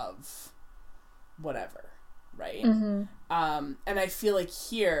legacies of whatever, right? And I feel like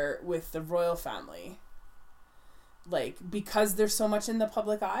here with the royal family, like because they're so much in the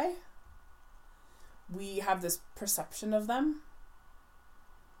public eye, we have this perception of them,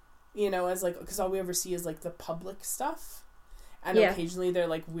 you know, as like, because all we ever see is like the public stuff, and occasionally they're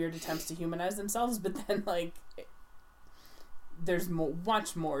like weird attempts to humanize themselves, but then like there's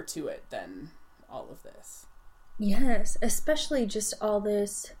much more to it than all of this. Yes, especially just all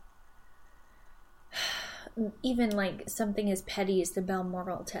this, even like something as petty as the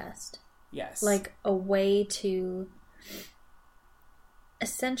Balmoral test. Yes. Like a way to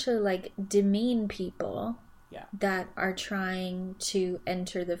essentially like demean people that are trying to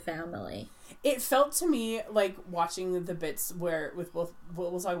enter the family. It felt to me like watching the bits where with both,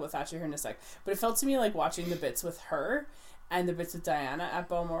 we'll talk about Thatcher here in a sec, but it felt to me like watching the bits with her and the bits with Diana at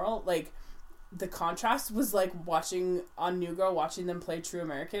Balmoral, like the contrast was like watching on New Girl, watching them play True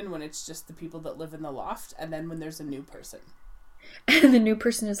American when it's just the people that live in the loft, and then when there's a new person. And the new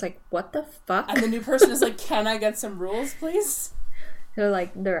person is like, what the fuck? And the new person is like, can I get some rules, please? They're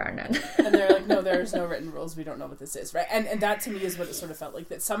like, there are none. And they're like, no, there's no written rules. We don't know what this is, right? And that to me is what it sort of felt like,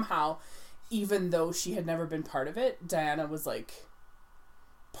 that somehow, even though she had never been part of it, Diana was like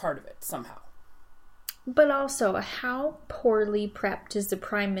part of it somehow. But also, how poorly prepped is the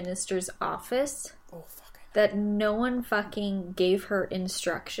Prime Minister's office that no one fucking gave her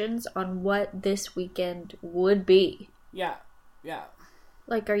instructions on what this weekend would be? Yeah, yeah.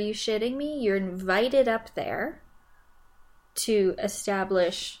 Like, are you shitting me? You're invited up there to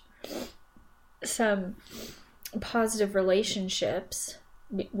establish some positive relationships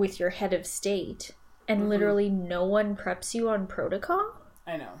with your head of state, and literally no one preps you on protocol?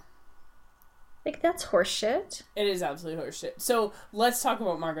 I know. Like, that's horseshit. It is absolutely horseshit. So, let's talk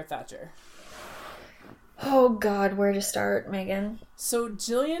about Margaret Thatcher. Oh God, where to start, Megan? So,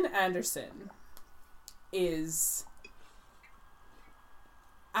 Gillian Anderson is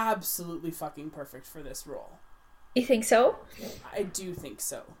absolutely fucking perfect for this role. You think so? I do think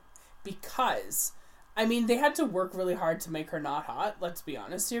so. Because, I mean, they had to work really hard to make her not hot, let's be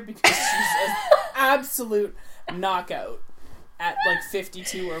honest here, because she's an absolute knockout at like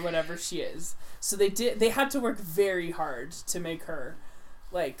 52 or whatever she is. So they had to work very hard to make her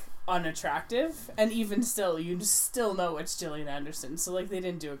like unattractive, and even still, you still know it's Gillian Anderson, so like they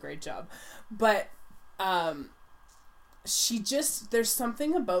didn't do a great job. But she just, there's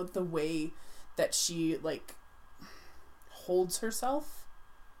something about the way that she like holds herself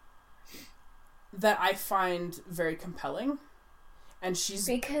that I find very compelling, and she's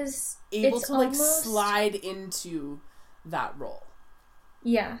because able to like slide into that role.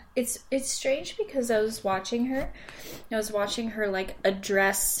 Yeah, it's strange because I was watching her like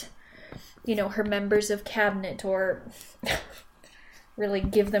address, you know, her members of cabinet, or really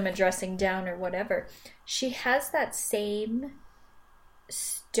give them a dressing down or whatever. She has that same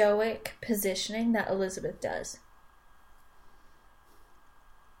stoic positioning that Elizabeth does,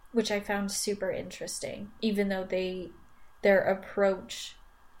 which I found super interesting, even though their approach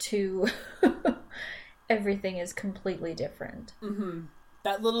to everything is completely different. Mm-hmm.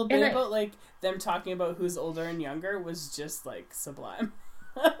 That little bit about like them talking about who's older and younger was just like sublime.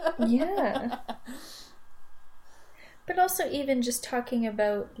 Yeah. But also even just talking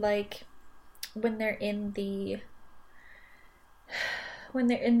about like when they're in the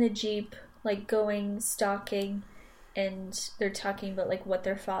Jeep, like going stalking, and they're talking about like what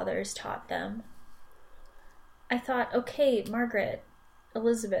their fathers taught them. I thought, okay, Margaret,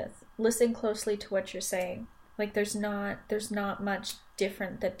 Elizabeth, listen closely to what you're saying. Like there's not much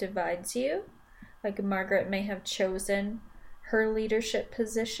different that divides you. Like Margaret may have chosen her leadership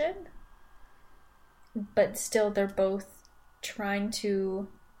position, but still they're both trying to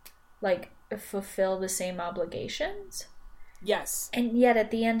like fulfill the same obligations. Yes. And yet at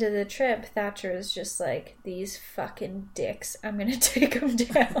the end of the trip, Thatcher is just like, these fucking dicks, I'm gonna take them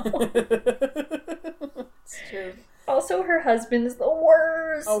down. It's true. Also, her husband's the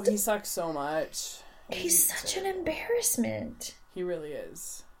worst. Oh, he sucks so much. He's such an embarrassment. He really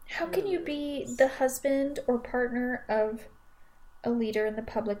is. How can you be the husband or partner of a leader in the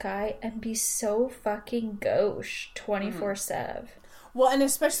public eye and be so fucking gauche 24/7? Well, and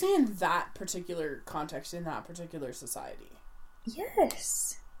especially in that particular context, in that particular society.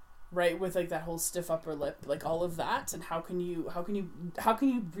 Yes. Right, with like that whole stiff upper lip, like all of that, and how can you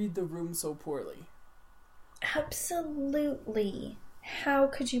read the room so poorly? Absolutely. how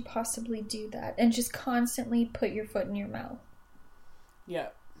could you possibly do that? And just constantly put your foot in your mouth. Yeah.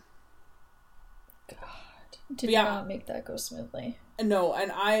 God. Did not make that go smoothly. No,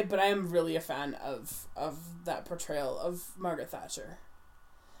 but I am really a fan of that portrayal of Margaret Thatcher.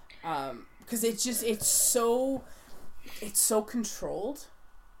 Because it's so controlled.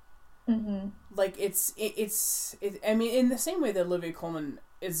 Mm-hmm. Like I mean, in the same way that Olivia Colman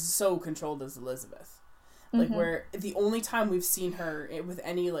is so controlled as Elizabeth. Like, where the only time we've seen her with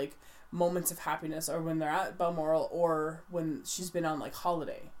any, like, moments of happiness are when they're at Balmoral or when she's been on, like,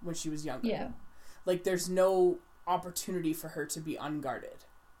 holiday when she was younger. Yeah. Like, there's no opportunity for her to be unguarded.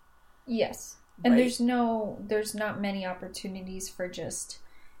 Yes. And there's not many opportunities for just,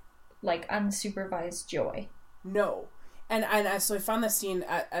 like, unsupervised joy. No. And so I found this scene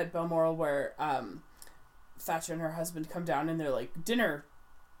at Balmoral where Thatcher and her husband come down in their, like, dinner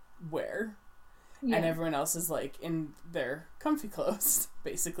wear. Yeah. And everyone else is, like, in their comfy clothes,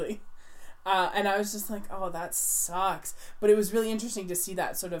 basically. And I was just like, oh, that sucks. But it was really interesting to see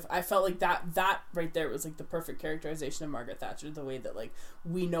that sort of... I felt like that right there was, like, the perfect characterization of Margaret Thatcher. The way that, like,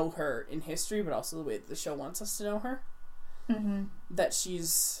 we know her in history, but also the way that the show wants us to know her. Mm-hmm. That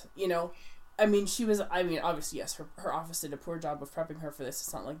she's, you know... I mean, obviously, yes, her office did a poor job of prepping her for this.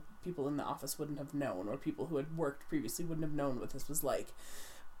 It's not like people in the office wouldn't have known, or people who had worked previously wouldn't have known what this was like.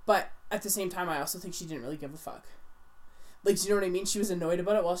 But at the same time, I also think she didn't really give a fuck. Like, do you know what I mean? She was annoyed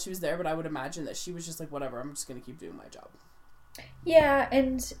about it while she was there, but I would imagine that she was just like, whatever, I'm just going to keep doing my job. Yeah,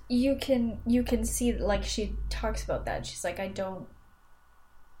 and you can see, like, she talks about that. She's like, I don't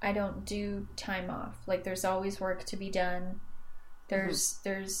do time off. Like, there's always work to be done.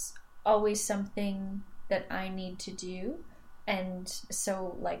 There's always something that I need to do. And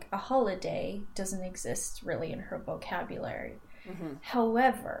so, like, a holiday doesn't exist really in her vocabulary. Mm-hmm.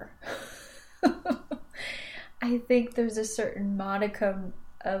 However, I think there's a certain modicum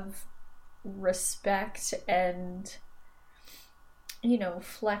of respect and, you know,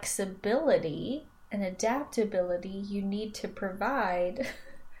 flexibility and adaptability you need to provide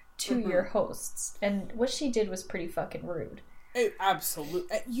to your hosts. And what she did was pretty fucking rude.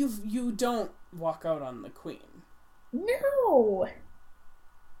 Absolutely. You don't walk out on the Queen. No!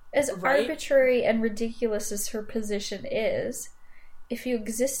 As arbitrary and ridiculous as her position is, if you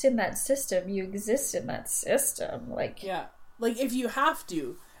exist in that system, you exist in that system. Like, yeah. Like, if you have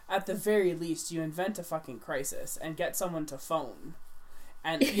to, at the very least, you invent a fucking crisis and get someone to phone.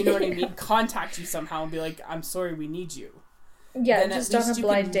 And, you know what I mean? Contact you somehow and be like, I'm sorry, we need you. Yeah, then just on a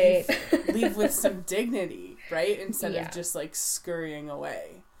blind date. Leave with some dignity, right? Instead of just, like, scurrying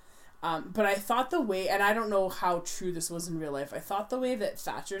away. But I thought the way, and I don't know how true this was in real life, I thought the way that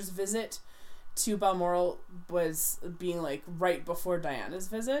Thatcher's visit to Balmoral was being, like, right before Diana's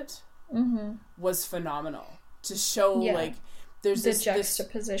visit was phenomenal. To show, like, there's the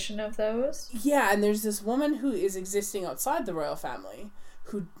juxtaposition of those. Yeah, and there's this woman who is existing outside the royal family,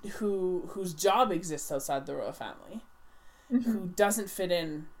 whose job exists outside the royal family, who doesn't fit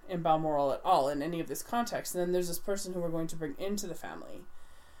in Balmoral at all in any of this context. And then there's this person who we're going to bring into the family.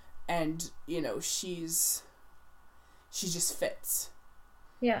 And, you know, she just fits.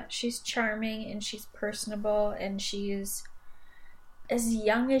 Yeah, she's charming and she's personable and she's, as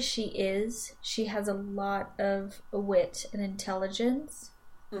young as she is, she has a lot of wit and intelligence.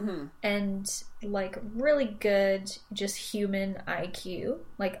 Mm-hmm. And, like, really good just human IQ,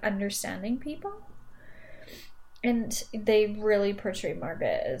 like, understanding people. And they really portray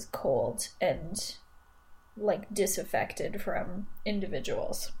Margaret as cold and, like, disaffected from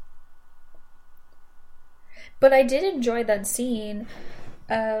individuals. But I did enjoy that scene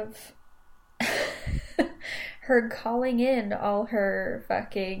of her calling in all her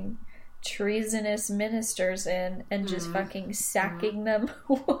fucking treasonous ministers in and just fucking sacking them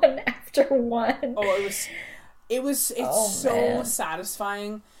one after one. Oh, it's so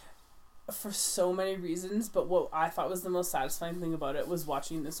satisfying for so many reasons, but what I thought was the most satisfying thing about it was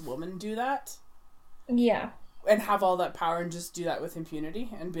watching this woman do that. Yeah. And have all that power and just do that with impunity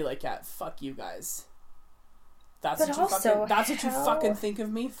and be like, yeah, fuck you guys. That's what you fucking think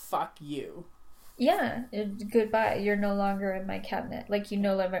of me? Fuck you. Yeah, goodbye. You're no longer in my cabinet. Like, you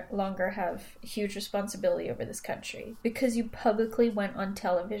no longer have huge responsibility over this country. Because you publicly went on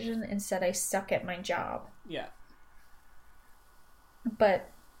television and said I suck at my job. Yeah.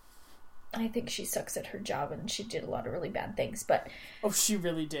 But I think she sucks at her job and she did a lot of really bad things, but... Oh, she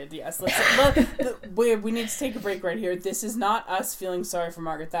really did, yes. We need to take a break right here. This is not us feeling sorry for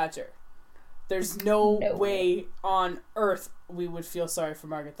Margaret Thatcher. There's no way on earth we would feel sorry for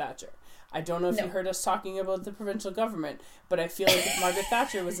Margaret Thatcher. I don't know if you heard us talking about the provincial government, but I feel like if Margaret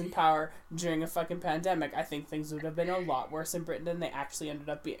Thatcher was in power during a fucking pandemic, I think things would have been a lot worse in Britain than they actually ended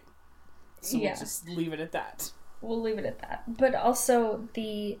up being. So we'll just leave it at that. We'll leave it at that. But also,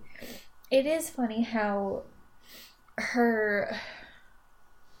 it is funny how her,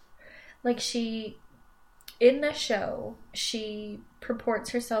 like, in the show, she purports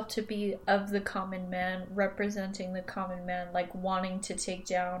herself to be of the common man, representing the common man, like, wanting to take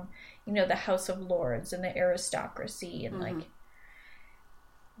down, the House of Lords and the aristocracy and, like...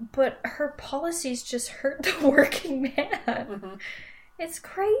 But her policies just hurt the working man. Mm-hmm. It's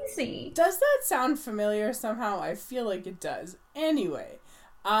crazy. Does that sound familiar somehow? I feel like it does. Anyway,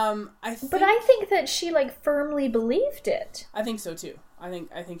 But I think that she, like, firmly believed it. I think so, too. I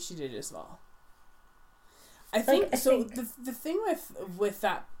think she did as well. I think the thing with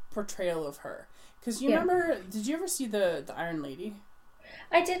that portrayal of her, because you remember, did you ever see the Iron Lady?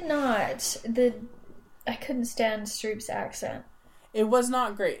 I did not. I couldn't stand Streep's accent. It was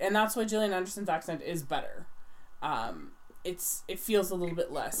not great, and that's why Gillian Anderson's accent is better. It feels a little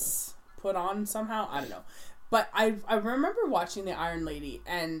bit less put on somehow. I don't know, but I remember watching the Iron Lady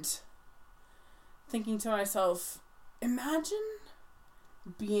and thinking to myself, imagine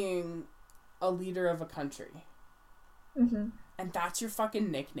being a leader of a country, and that's your fucking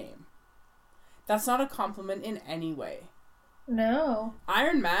nickname. That's not a compliment in any way. No.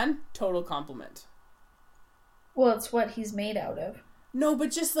 Iron Man, total compliment. Well, it's what he's made out of. No, but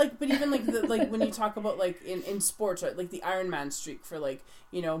just like, but even like when you talk about like in sports, right? Like the Iron Man streak for like,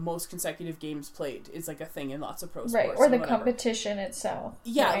 most consecutive games played is like a thing in lots of pro sports. Right, or the competition itself.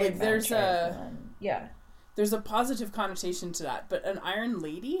 Yeah, like there's there's a positive connotation to that, but an Iron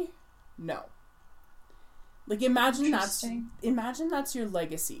Lady, no. Like imagine that's your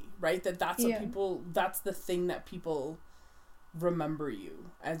legacy, right? That's what that's the thing that people remember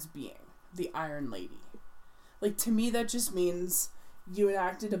you as being, the Iron Lady. Like to me that just means you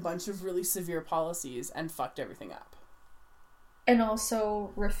enacted a bunch of really severe policies and fucked everything up. And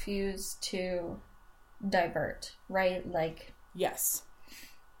also refused to divert, right? Like yes.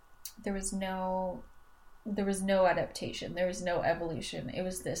 There was no adaptation. There was no evolution. It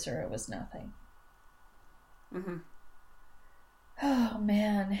was this or it was nothing. Mm-hmm. Oh,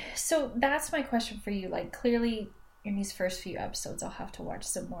 man. So that's my question for you. Like, clearly, in these first few episodes, I'll have to watch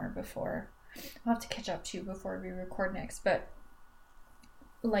some more I'll have to catch up to you before we record next. But,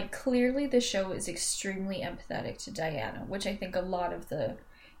 like, clearly the show is extremely empathetic to Diana, which I think a lot of the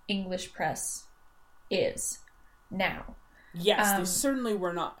English press is now. Yes, they certainly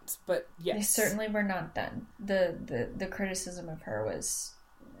were not, but yes. They certainly were not then. The criticism of her was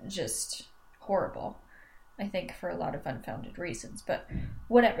just horrible, I think, for a lot of unfounded reasons. But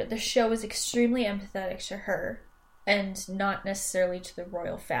whatever, the show is extremely empathetic to her and not necessarily to the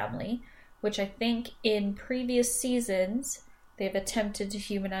royal family, which I think in previous seasons they've attempted to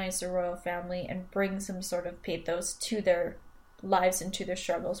humanize the royal family and bring some sort of pathos to their lives and to their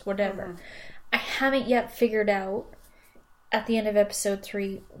struggles, whatever. Mm-hmm. I haven't yet figured out at the end of episode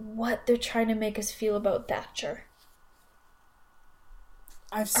 3 what they're trying to make us feel about Thatcher.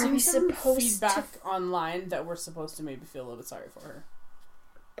 I've seen some feedback online that we're supposed to maybe feel a little bit sorry for her.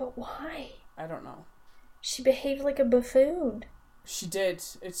 But why? I don't know. She behaved like a buffoon. She did.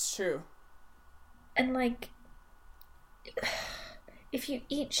 It's true. And, like, if you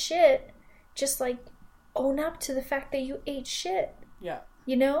eat shit, just, like, own up to the fact that you ate shit. Yeah.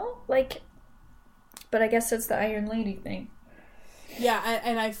 You know? Like, but I guess that's the Iron Lady thing. Yeah,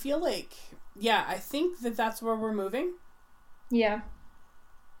 and I feel like, I think that that's where we're moving. Yeah.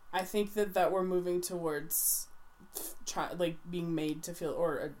 I think that we're moving towards being made to feel,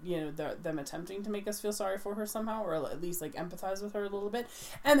 or them attempting to make us feel sorry for her somehow, or at least like empathize with her a little bit.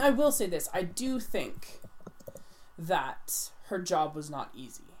 And I will say this, I do think that her job was not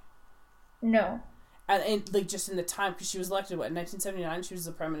easy. No. And like just in the time, because she was elected in 1979, she was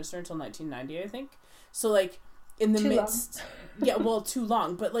the prime minister until 1990, I think. So like in the midst, too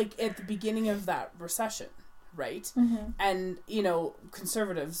long, but like at the beginning of that recession. Right? Mm-hmm. And,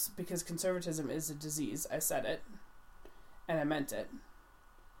 conservatives, because conservatism is a disease, I said it, and I meant it,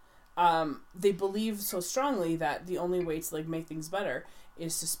 they believe so strongly that the only way to, like, make things better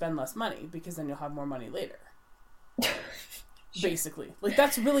is to spend less money, because then you'll have more money later. Basically. Like,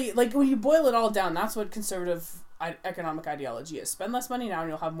 that's really, like, when you boil it all down, that's what conservative economic ideology is. Spend less money now and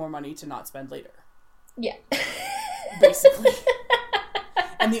you'll have more money to not spend later. Yeah. Basically.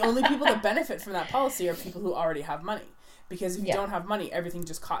 And the only people that benefit from that policy are people who already have money. Because if you don't have money, everything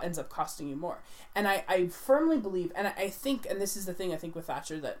just ends up costing you more. And I firmly believe, and I think, and this is the thing I think with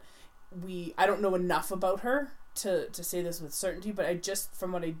Thatcher, that I don't know enough about her to say this with certainty, but I just,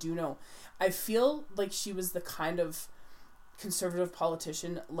 from what I do know, I feel like she was the kind of conservative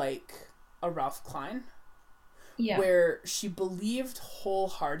politician like a Ralph Klein, where she believed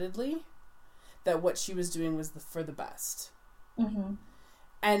wholeheartedly that what she was doing was for the best. Mm-hmm.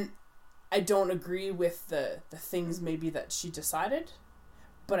 And I don't agree with the things maybe that she decided,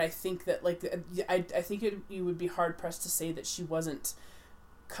 but I think that, like, I think you would be hard pressed to say that she wasn't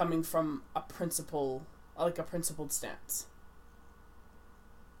coming from a principled stance.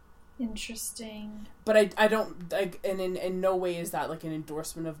 Interesting. But I don't, like, and in no way is that like an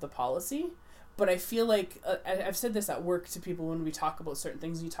endorsement of the policy. But I feel like I've said this at work to people when we talk about certain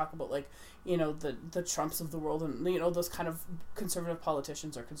things. You talk about, like, you know, the Trumps of the world, and, you know, those kind of conservative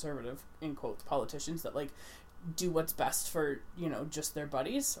politicians, or conservative in quotes politicians, that like do what's best for, you know, just their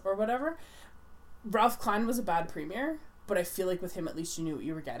buddies or whatever. Ralph Klein was a bad premier, but I feel like with him at least you knew what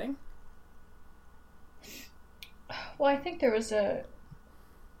you were getting. Well, I think there was a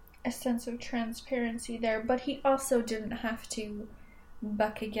sense of transparency there, but he also didn't have to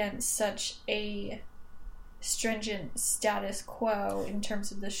buck against such a stringent status quo in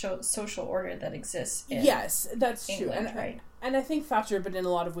terms of the social order that exists in yes, that's England, true. right? And I think Thatcher, but in a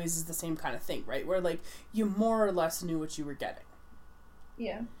lot of ways, is the same kind of thing, right? Where, like, you more or less knew what you were getting.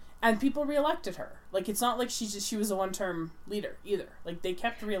 Yeah. And people reelected her. Like, it's not like she was a one-term leader either. Like, they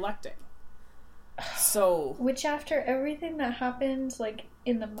kept reelecting. So, which, after everything that happened, like,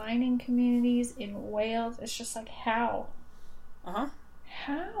 in the mining communities in Wales, it's just like, how?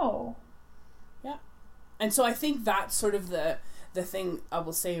 How? Yeah. And so I think that's sort of the thing I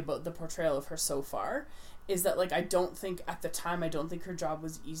will say about the portrayal of her so far, is that, like, I don't think at the time, I don't think her job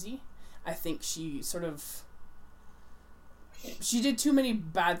was easy. I think she did too many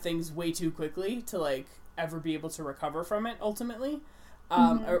bad things way too quickly to, like, ever be able to recover from it ultimately,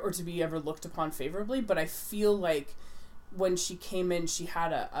 or to be ever looked upon favorably. But I feel like when she came in, she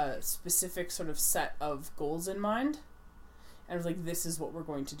had a specific sort of set of goals in mind. And I was like, this is what we're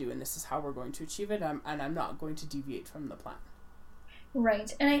going to do, and this is how we're going to achieve it, and I'm not going to deviate from the plan.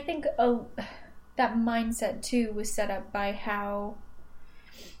 Right. And I think that mindset, too, was set up by how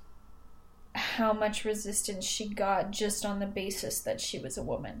much resistance she got just on the basis that she was a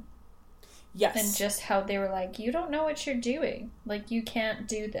woman. Yes. And just how they were like, you don't know what you're doing. Like, you can't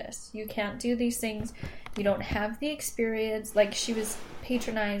do this. You can't do these things. You don't have the experience. Like, she was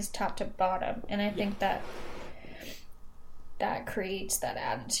patronized top to bottom. And I think that creates that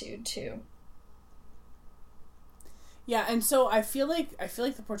attitude too. Yeah, and so I feel like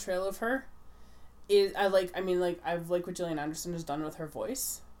the portrayal of her is I like what Gillian Anderson has done with her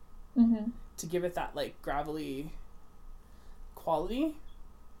voice, to give it that, like, gravelly quality,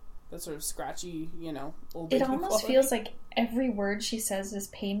 that sort of scratchy, you know, old baby quality. It almost feels like every word she says is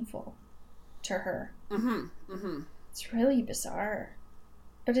painful to her. It's really bizarre.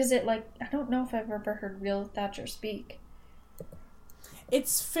 But is it like, I don't know if I've ever heard real Thatcher speak.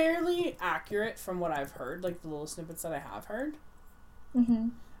 It's fairly accurate from what I've heard, like the little snippets that I have heard.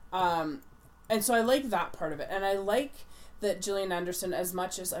 And so I like that part of it. And I like that Gillian Anderson, as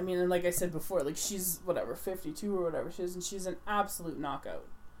much as, I mean, and like I said before, like, she's, 52 or whatever she is, and she's an absolute knockout.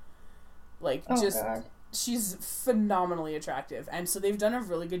 Like, God. She's phenomenally attractive. And so they've done a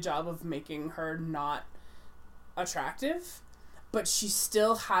really good job of making her not attractive, but she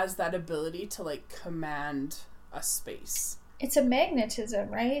still has that ability to, like, command a space. It's a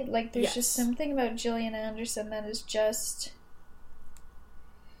magnetism, right? Like, there's just something about Gillian Anderson that is just...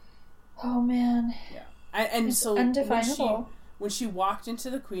 Oh, man. Yeah. And it's so undefinable. When she walked into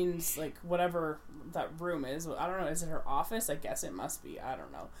the Queen's, like, whatever that room is, I don't know, is it her office? I guess it must be. I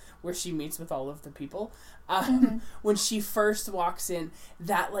don't know. Where she meets with all of the people. When she first walks in,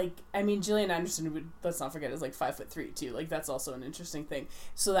 that, like, I mean, Gillian Anderson, let's not forget, is, like, 5'3", too. Like, that's also an interesting thing.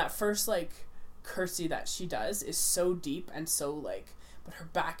 So that first, like, curtsy that she does is so deep and so, like, but her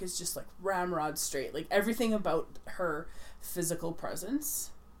back is just, like, ramrod straight. Like, everything about her physical presence,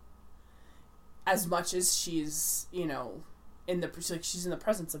 as much as she's, you know, she's in the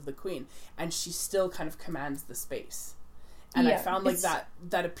presence of the Queen, and she still kind of commands the space. And I found, like,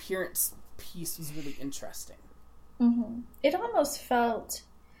 that appearance piece was really interesting. It almost felt...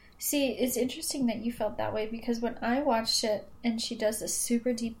 See, it's interesting that you felt that way, because when I watched it and she does this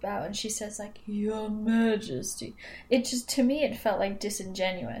super deep bow and she says, like, Your Majesty, it just, to me, it felt like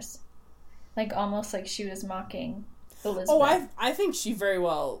disingenuous. Like, almost like she was mocking Elizabeth. Oh, I think she very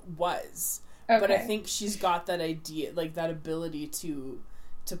well was. Okay. But I think she's got that idea, like, that ability to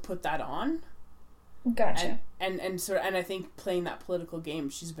put that on. Gotcha. And I think playing that political game,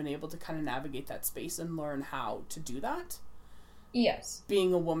 she's been able to kind of navigate that space and learn how to do that. Yes.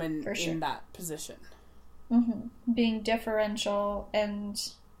 Being a woman in that position. Mm-hmm. Being differential and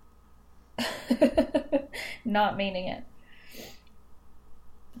not meaning it.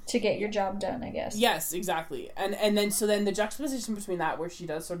 To get your job done, I guess. Yes, exactly. And then the juxtaposition between that, where she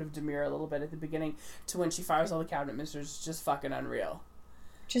does sort of demur a little bit at the beginning, to when she fires all the cabinet ministers, is just fucking unreal.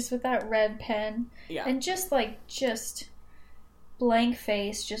 Just with that red pen. Yeah. And just blank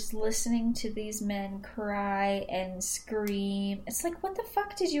face, just listening to these men cry and scream. It's like, what the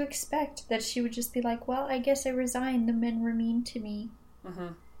fuck did you expect? That she would just be like, well, I guess I resigned. The men were mean to me.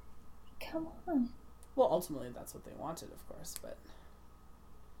 Mm-hmm. Come on. Well, ultimately, that's what they wanted, of course, but...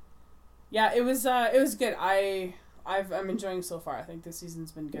 Yeah, it was good. I'm enjoying so far. I think this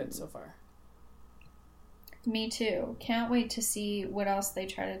season's been good so far. Me too. Can't wait to see what else they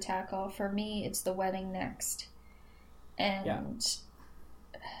try to tackle. For me, it's the wedding next. And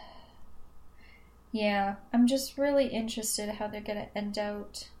yeah, I'm just really interested how they're going to end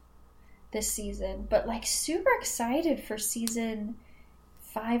out this season. But like super excited for season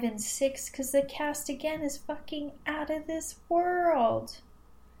 5 and 6 because the cast again is fucking out of this world.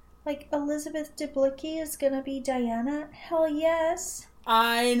 Like, Elizabeth Debicki is gonna be Diana? Hell yes.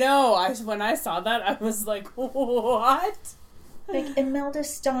 I know. When I saw that, I was like, what? Like, Imelda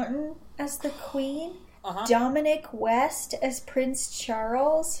Staunton as the Queen? Uh-huh. Dominic West as Prince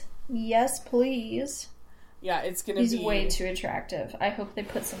Charles? Yes, please. Yeah, it's gonna He's be... way too attractive. I hope they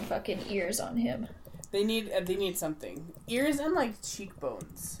put some fucking ears on him. They need something. Ears and, like,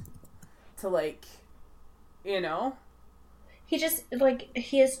 cheekbones. To, like, you know... He just, like,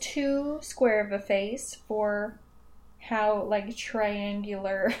 he has too square of a face for how, like,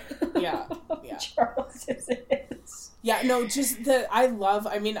 triangular yeah. Charles is. Yeah, no, just I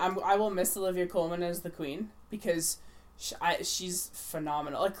will miss Olivia Colman as the Queen because she's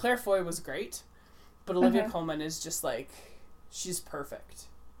phenomenal. Like, Claire Foy was great, but Olivia Colman is just, like, she's perfect.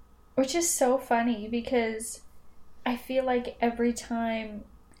 Which is so funny because I feel like every time,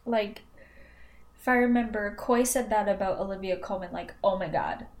 like... If I remember, Coy said that about Olivia Colman, like, oh my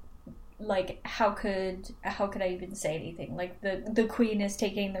god, like, how could I even say anything? Like, the Queen is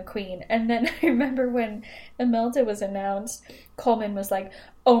taking the Queen. And then I remember when Imelda was announced, Colman was like,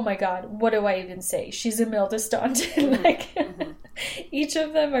 oh my god, what do I even say? She's Imelda Staunton. Like, each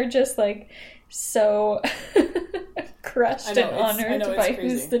of them are just, like, so crushed and honored by crazy.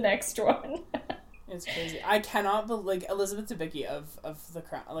 Who's the next one. It's crazy. I cannot believe, like, Elizabeth Debicki of the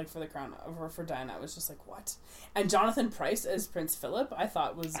Crown, like, for the Crown, or for Diana, I was just like, what? And Jonathan Pryce as Prince Philip, I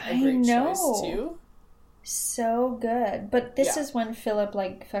thought was a great choice, too. So good. But this is when Philip,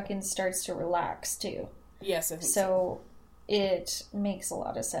 like, fucking starts to relax, too. Yes, I think so. So it makes a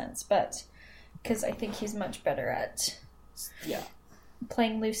lot of sense, but, because I think he's much better at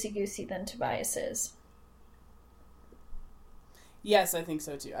playing loosey-goosey than Tobias is. Yes, I think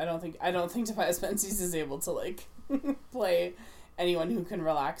so too. I don't think Tobias Menzies is able to, like, play anyone who can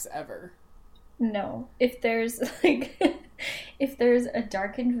relax ever. No. If there's a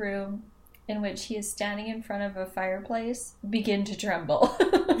darkened room in which he is standing in front of a fireplace, begin to tremble.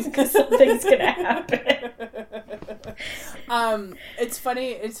 Because something's gonna happen. It's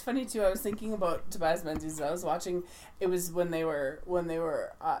funny too. I was thinking about Tobias Menzies. I was watching, it was when they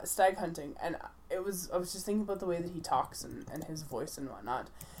were stag hunting, and I was just thinking about the way that he talks and his voice and whatnot.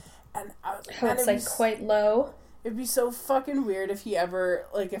 And I was like, how it's like quite low. It'd be so fucking weird if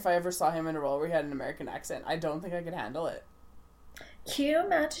I ever saw him in a role where he had an American accent. I don't think I could handle it. Can you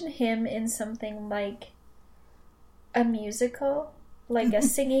imagine him in something like a musical? Like a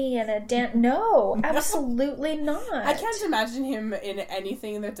singing and a dance? No, absolutely not. I can't imagine him in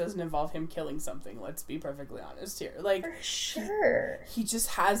anything that doesn't involve him killing something, let's be perfectly honest here. Like, for sure. He just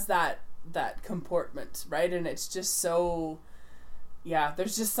has that comportment, right? And it's just so... Yeah,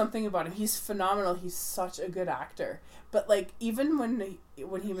 there's just something about him. He's phenomenal. He's such a good actor. But, like, even when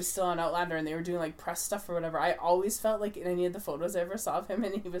he was still on Outlander and they were doing, like, press stuff or whatever, I always felt like in any of the photos I ever saw of him,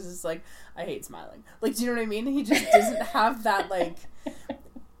 and he was just like, I hate smiling. Like, do you know what I mean? He just doesn't have that, like,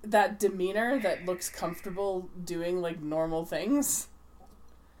 that demeanor that looks comfortable doing, like, normal things.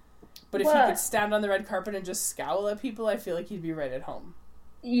 But if he could stand on the red carpet and just scowl at people, I feel like he'd be right at home.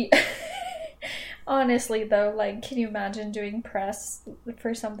 Yeah. Honestly, though, like, can you imagine doing press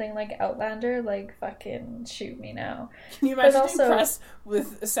for something like Outlander? Like, fucking shoot me now. Can you imagine doing press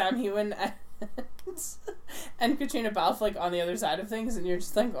with Sam Heughan and Katrina Balfe, like, on the other side of things, and you're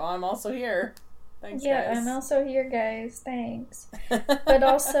just like, oh, I'm also here. Thanks, guys. I'm also here, guys. Thanks. But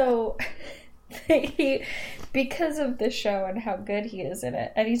also, because of the show and how good he is in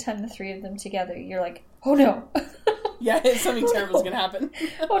it, anytime the three of them together, you're like, oh no. Yeah, something terrible is going to happen.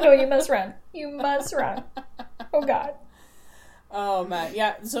 Oh no, you must run. You must run. Oh god. Oh man,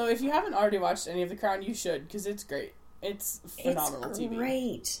 yeah. So if you haven't already watched any of The Crown, you should, because it's great. It's phenomenal TV. It's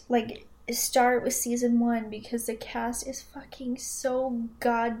great. Like, start with season 1 because the cast is fucking so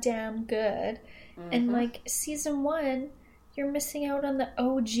goddamn good. Mm-hmm. And like season 1, you're missing out on the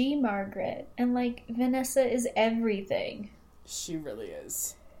OG Margaret, and like Vanessa is everything. She really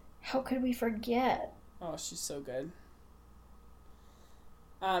is. How could we forget? Oh, she's so good.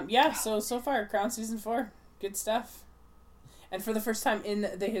 Yeah. So far, Crown season 4, good stuff. And for the first time in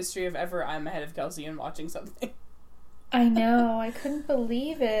the history of ever, I'm ahead of Kelsey in watching something. I know. I couldn't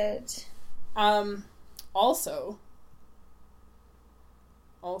believe it. Also,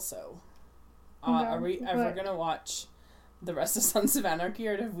 are we ever gonna watch the rest of Sons of Anarchy,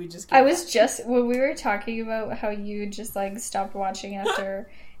 or have we just? When we were talking about how you just like stopped watching after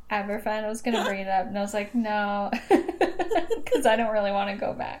Aberfan, I was gonna bring it up, and I was like, no, because I don't really want to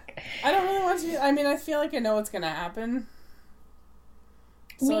go back. I don't really want to. I mean, I feel like I know what's gonna happen.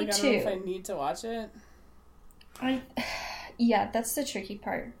 So Me like, too. I don't know if I need to watch it. Yeah, that's the tricky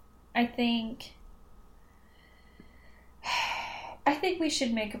part. I think we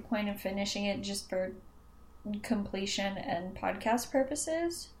should make a point of finishing it just for completion and podcast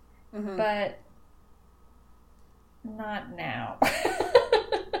purposes, mm-hmm. but not now.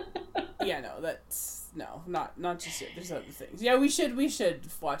 Yeah, not just yet. There's other things. Yeah, we should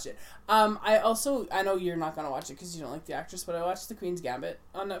watch it. I know you're not gonna watch it because you don't like the actress, but I watched The Queen's Gambit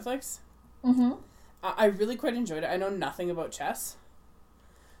on Netflix. Mm-hmm. I really quite enjoyed it. I know nothing about chess,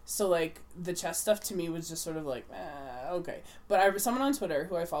 so like the chess stuff to me was just sort of like okay. But someone on Twitter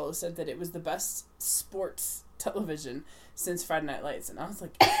who I follow said that it was the best sports television since Friday Night Lights, and I was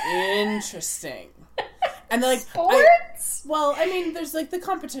like, interesting. And like sports. I mean, there's like the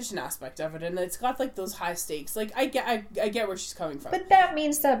competition aspect of it, and it's got like those high stakes. Like I get where she's coming from. But that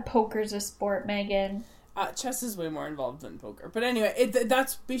means that poker's a sport, Megan. Chess is way more involved than poker. But anyway,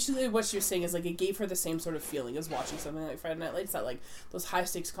 that's basically what she was saying, is like it gave her the same sort of feeling as watching something like Friday Night Lights, that like those high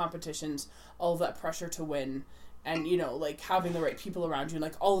stakes competitions, all of that pressure to win, and you know, like having the right people around you, and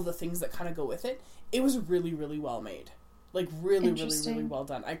like all of the things that kind of go with it. It was really, really well made. Like really, really, really well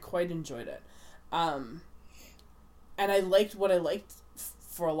done. I quite enjoyed it. And I liked what I liked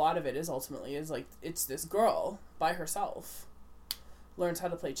for a lot of it is ultimately is like it's this girl by herself learns how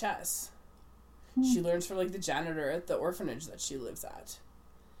to play chess. She learns from like the janitor at the orphanage that she lives at,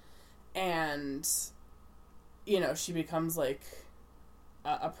 and you know, she becomes like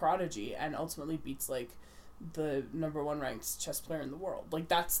a prodigy and ultimately beats like the number 1 ranked chess player in the world. Like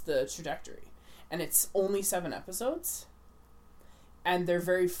that's the trajectory, and it's only 7 episodes, and they're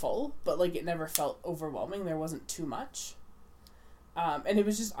very full, but like it never felt overwhelming. There wasn't too much, and it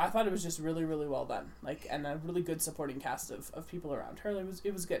was just, I thought it was just really, really well done. Like, and a really good supporting cast of people around her.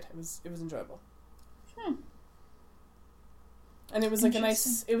 It was good. It was enjoyable. And it was like a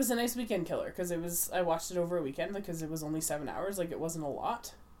nice weekend killer, because I watched it over a weekend because it was only 7 hours. Like it wasn't a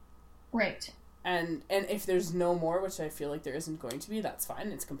lot. Right. And if there's no more, which I feel like there isn't going to be, that's fine.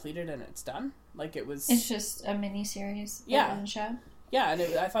 It's completed and it's done. Like it was. It's just a mini series. Yeah. Yeah, and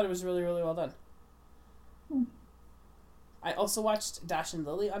I thought it was really, really well done. I also watched Dash and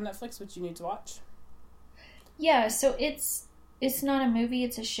Lily on Netflix, which you need to watch. Yeah, so it's not a movie,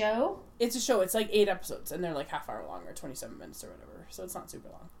 it's a show? It's a show. It's like 8 episodes, and they're like half hour long or 27 minutes or whatever, so it's not super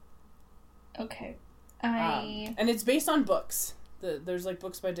long. Okay. And it's based on books. There's like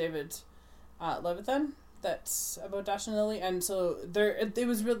books by David Levithan that's about Dash and Lily, and so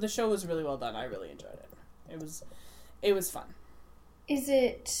the show was really well done. I really enjoyed it. It was fun. Is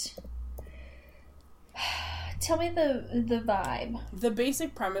it... Tell me the vibe. The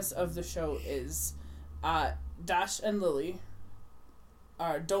basic premise of the show is Dash and Lily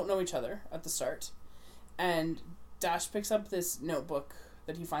don't know each other at the start, and Dash picks up this notebook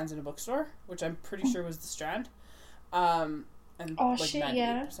that he finds in a bookstore, which I'm pretty sure was the Strand. And like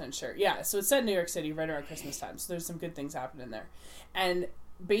 98% sure. Yeah, so it's set in New York City right around Christmas time, so there's some good things happening there. And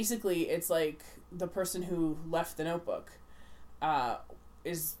basically it's like the person who left the notebook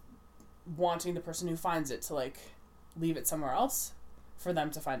is wanting the person who finds it to like leave it somewhere else for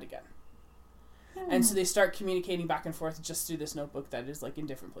them to find again. And so they start communicating back and forth just through this notebook that is like in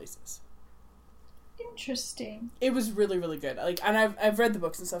different places. Interesting. It was really, really good. Like, and I've read the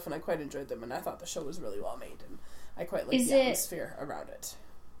books and stuff, and I quite enjoyed them, and I thought the show was really well made, and I quite liked the atmosphere around it.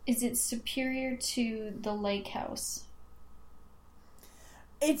 Is it superior to The Lake House?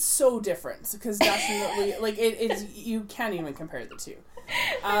 It's so different because Dash and Lily, like it's you can't even compare the two.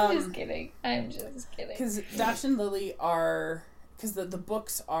 I'm just kidding. Because Dash and Lily are, because the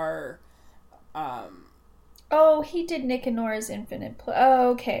books are Oh, he did Nick and Nora's Infinite Play. Oh,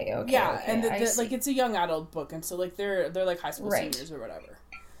 okay. Yeah, okay, and like it's a young adult book, and so like they're like high school seniors or whatever.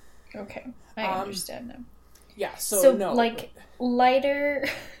 Okay, I understand now. Yeah, so no, like lighter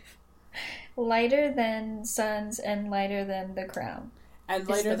than Sons and lighter than The Crown, and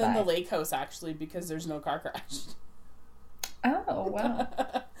lighter than The Lake House actually, because there's no car crash. Oh wow!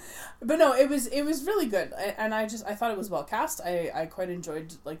 But no, it was really good, and I thought it was well cast. I quite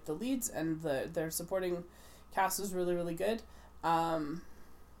enjoyed like the leads, and their supporting cast was really, really good. Yeah,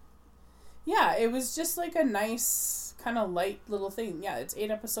 it was just like a nice kind of light little thing. Yeah, it's 8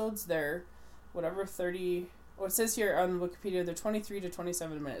 episodes. They're whatever 30. Well, it says here on Wikipedia they're 23 to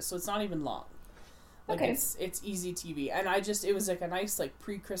 27 minutes, so it's not even long. Like it's easy TV, and it was like a nice like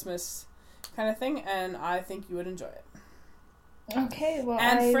pre-Christmas kind of thing, and I think you would enjoy it. Okay, well,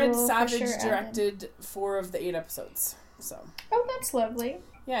 and Fred Savage directed 4 of the 8 episodes. So. Oh, that's lovely.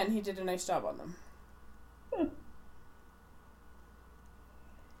 Yeah, and he did a nice job on them.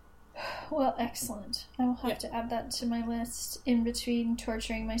 Well, excellent. I will have to add that to my list in between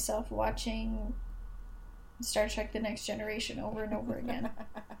torturing myself watching Star Trek: The Next Generation over and over again.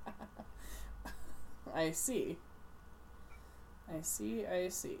 I see.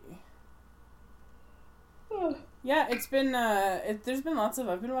 Yeah, it's been I've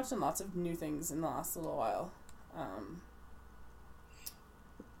been watching lots of new things in the last little while.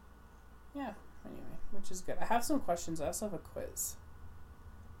 Yeah, anyway, which is good. I have some questions. I also have a quiz.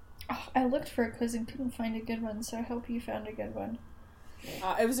 Oh, I looked for a quiz and couldn't find a good one, so I hope you found a good one.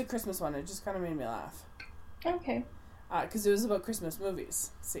 It was a Christmas one. It just kind of made me laugh. Okay. Because it was about Christmas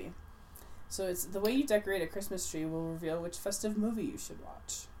movies. See? So it's the way you decorate a Christmas tree will reveal which festive movie you should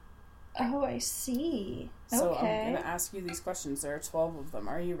watch. Oh, I see. So I'm going to ask you these questions. There are 12 of them.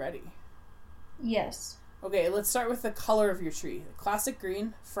 Are you ready? Yes. Okay, let's start with the color of your tree. Classic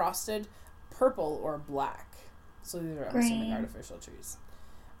green, frosted, purple, or black. So these are, I'm assuming, artificial trees.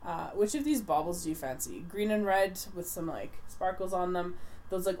 Which of these baubles do you fancy? Green and red with some like sparkles on them.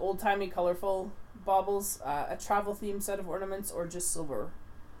 Those like old-timey colorful baubles. A travel-themed set of ornaments, or just silver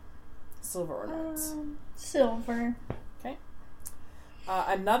ornaments? Silver. Okay.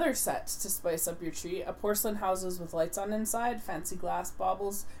 Another set to spice up your tree. A porcelain houses with lights on inside, fancy glass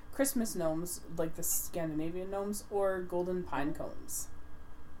baubles, Christmas gnomes like the Scandinavian gnomes, or golden pine cones.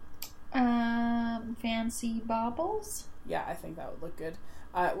 Fancy baubles? Yeah, I think that would look good.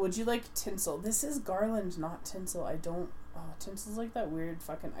 Would you like tinsel? This is garland, not tinsel. Tinsel's like that weird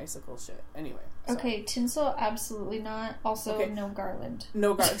fucking icicle shit. Anyway. Okay, tinsel, absolutely not. Also, no garland.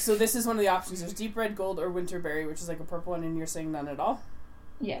 No garland. So this is one of the options. There's deep red gold or winterberry, which is like a purple one, and you're saying none at all?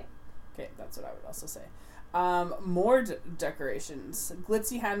 Yeah. Okay, that's what I would also say. More decorations.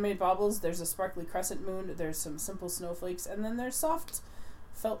 Glitzy handmade baubles. There's a sparkly crescent moon. There's some simple snowflakes. And then there's soft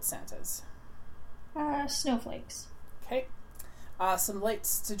felt Santas. Snowflakes. Okay. Some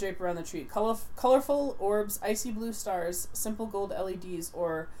lights to drape around the tree. Colorful orbs, icy blue stars, simple gold LEDs,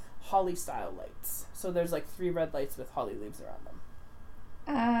 or holly-style lights. So there's like 3 red lights with holly leaves around them.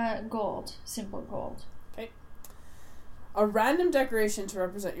 Gold. Simple gold. Okay. A random decoration to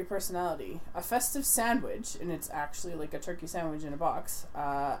represent your personality. A festive sandwich, and it's actually like a turkey sandwich in a box.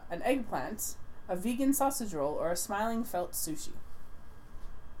 An eggplant, a vegan sausage roll, or a smiling felt sushi.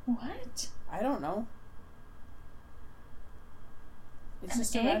 What? I don't know. It's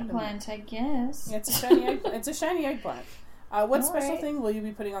just an eggplant, I guess. Yeah, it's a shiny eggplant. What special thing will you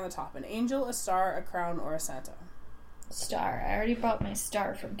be putting on the top? An angel, a star, a crown, or a Santa? Star. I already bought my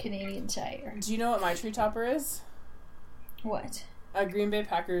star from Canadian Tire. Do you know what my tree topper is? What? A Green Bay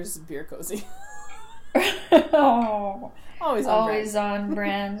Packers beer cozy. Oh. Always on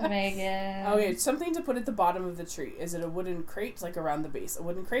brand, Megan. Okay, something to put at the bottom of the tree. Is it a wooden crate, like around the base? A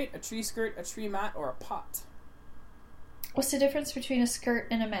wooden crate, a tree skirt, a tree mat, or a pot? What's the difference between a skirt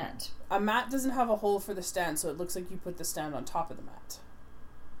and a mat? A mat doesn't have a hole for the stand, so it looks like you put the stand on top of the mat.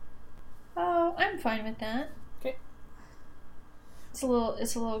 Oh, I'm fine with that. Okay. It's a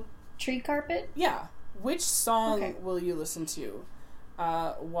little tree carpet? Yeah. Which song will you listen to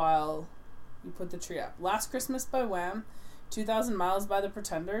while you put the tree up? Last Christmas by Wham, 2,000 Miles by the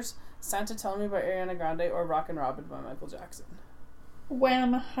Pretenders, Santa Tell Me by Ariana Grande, or Rockin' Robin by Michael Jackson?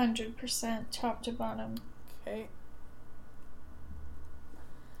 Wham, 100%, top to bottom. Okay.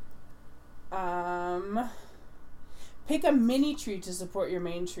 Pick a mini tree to support your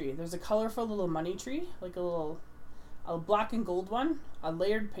main tree. There's a colorful little money tree, like a black and gold one, a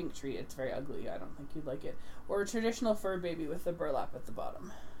layered pink tree. It's very ugly. I don't think you'd like it. Or a traditional fir baby with the burlap at the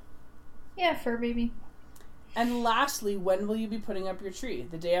bottom. Yeah, fir baby. And lastly, when will you be putting up your tree?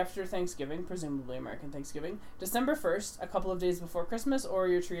 The day after Thanksgiving, presumably American Thanksgiving, December 1st, a couple of days before Christmas, or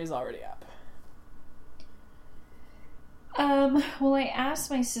your tree is already up? Well, I asked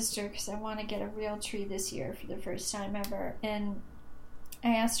my sister because I want to get a real tree this year for the first time ever, and I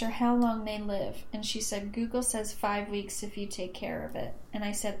asked her how long they live, and she said Google says 5 weeks if you take care of it. And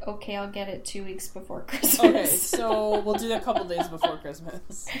I said, okay, I'll get it 2 weeks before Christmas. Okay, so we'll do that a couple days before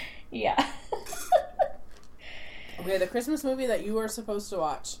Christmas. Yeah. Okay, the Christmas movie that you are supposed to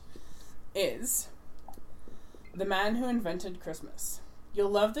watch is The Man Who Invented Christmas. You'll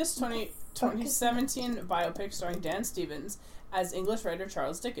love this 2017 biopic starring Dan Stevens as English writer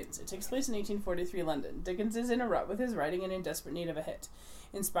Charles Dickens. It takes place in 1843 London. Dickens is in a rut with his writing and in desperate need of a hit.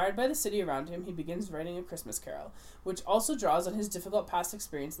 Inspired by the city around him, he begins writing A Christmas Carol, which also draws on his difficult past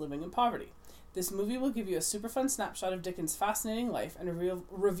experience living in poverty. This movie will give you a super fun snapshot of Dickens' fascinating life and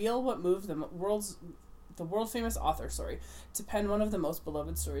reveal what moved the world-famous author, to pen one of the most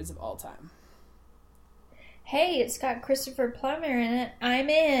beloved stories of all time. Hey, it's got Christopher Plummer in it. I'm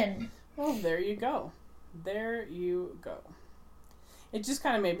in. Oh, there you go. There you go. It just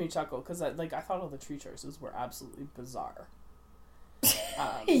kind of made me chuckle because I thought all the tree choices were absolutely bizarre.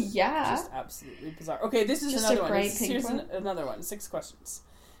 Yeah. Just absolutely bizarre. Okay, this is just another one. Here's another one. 6 questions.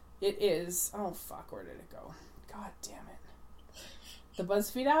 It is... Oh, fuck. Where did it go? God damn it. The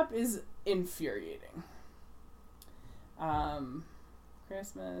BuzzFeed app is infuriating.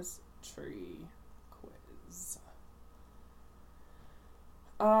 Christmas tree quiz.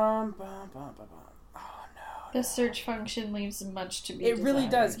 Oh, no. The search function leaves much to be desired. It really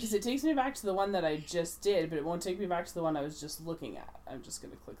does, because because it takes me back to the one that I just did, but it won't take me back to the one I was just looking at. I'm just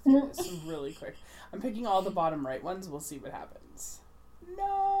going to click through this really quick. I'm picking all the bottom right ones. We'll see what happens.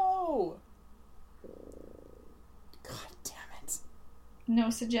 No! God damn it. No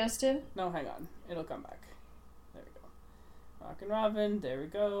suggested? No, hang on. It'll come back. There we go. Rockin' Robin. There we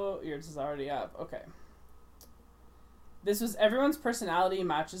go. Yours is already up. Okay. This was everyone's personality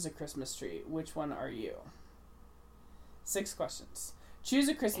matches a Christmas tree. Which one are you? 6 questions. Choose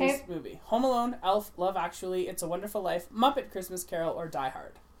a Christmas movie. Home Alone, Elf, Love Actually, It's a Wonderful Life, Muppet Christmas Carol, or Die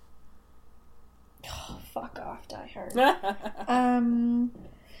Hard. Oh, fuck off, Die Hard.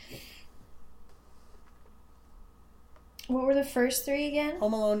 What were the first 3 again?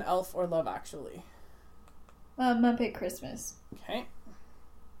 Home Alone, Elf, or Love Actually. Muppet Christmas. Okay.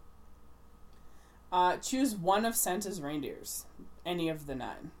 Choose one of Santa's reindeers. Any of the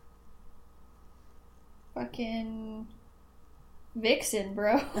 9. Fucking Vixen,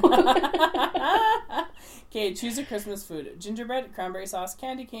 bro. Okay, choose a Christmas food. Gingerbread, cranberry sauce,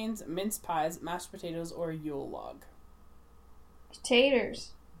 candy canes, mince pies, mashed potatoes, or Yule log.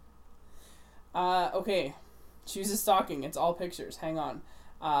 Potatoes. Okay. Choose a stocking. It's all pictures. Hang on.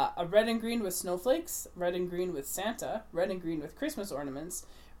 A red and green with snowflakes, red and green with Santa, red and green with Christmas ornaments,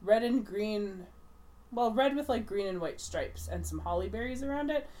 red and green... Well, red with, like, green and white stripes and some holly berries around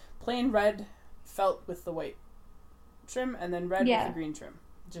it. Plain red felt with the white trim, and then red with the green trim.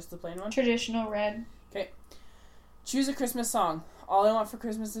 Just the plain one? Traditional red. Okay. Choose a Christmas song. All I Want for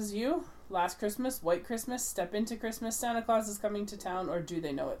Christmas Is You, Last Christmas, White Christmas, Step Into Christmas, Santa Claus is Coming to Town, or Do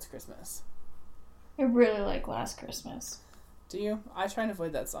They Know It's Christmas? I really like Last Christmas. Do you? I try and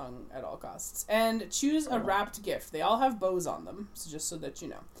avoid that song at all costs. And choose a wrapped gift. They all have bows on them, so just so that you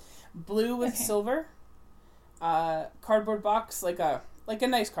know. Blue with silver. Cardboard box, like a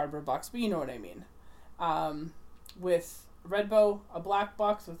nice cardboard box, but you know what I mean. With red bow, a black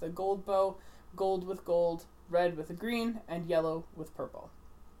box with a gold bow, gold with gold, red with a green, and yellow with purple.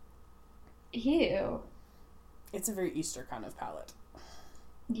 Ew. It's a very Easter kind of palette.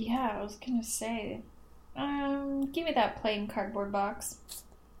 Yeah, I was gonna say. Give me that plain cardboard box.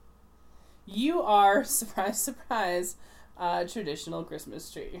 You are, surprise, surprise, traditional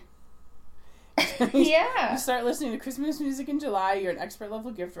Christmas tree. Yeah. You start listening to Christmas music in July, you're an expert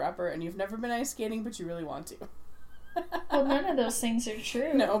level gift wrapper, and you've never been ice skating, but you really want to. Well, none of those things are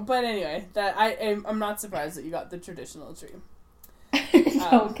true. No, but anyway, I'm not surprised that you got the traditional tree.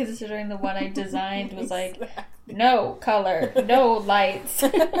 No, considering the one I designed was like, no color, no lights.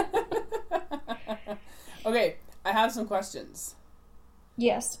 Okay, I have some questions.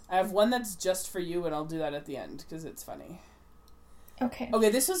 Yes. I have one that's just for you, and I'll do that at the end, because it's funny. Okay. Okay,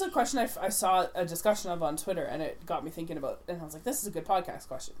 this was a question I saw a discussion of on Twitter, and it got me thinking about, and I was like, this is a good podcast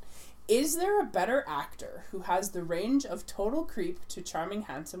question. Is there a better actor who has the range of total creep to charming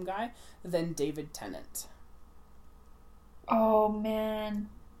handsome guy than David Tennant? Oh, man.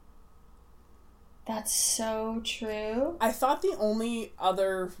 That's so true. I thought the only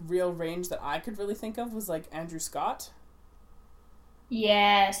other real range that I could really think of was, like, Andrew Scott.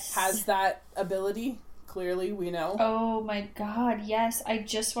 Yes. Has that ability, Clearly, we know. Oh my god, yes. I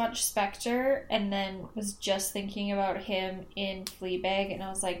just watched Spectre and then was just thinking about him in Fleabag, and I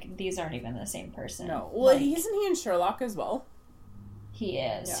was like, these aren't even the same person. No. Well, isn't he in Sherlock as well? He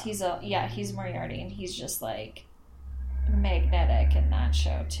is. Yeah. He's Moriarty, and he's just like magnetic in that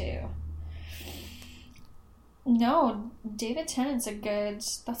show too. No, David Tennant's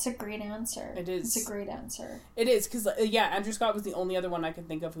that's a great answer. It is. It's a great answer. It is, because, Andrew Scott was the only other one I could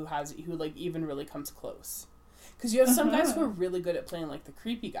think of who like, even really comes close. Because you have some guys who are really good at playing, like, the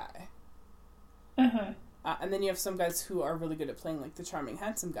creepy guy. And then you have some guys who are really good at playing, like, the charming,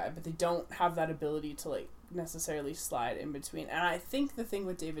 handsome guy, but they don't have that ability to, like, necessarily slide in between. And I think the thing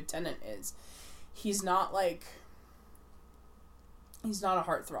with David Tennant is he's not a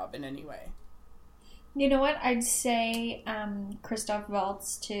heartthrob in any way. You know what? I'd say Christoph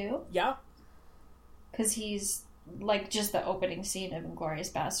Waltz, too. Yeah. Because he's, like, just the opening scene of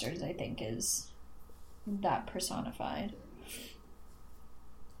Inglourious Basterds, I think, is that personified.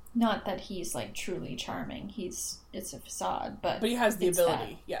 Not that he's, like, truly charming. It's a facade, but he has the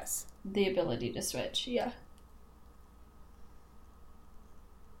ability, yes. The ability to switch, yeah.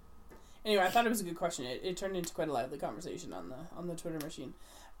 Anyway, I thought it was a good question. It turned into quite a lively conversation on the Twitter machine.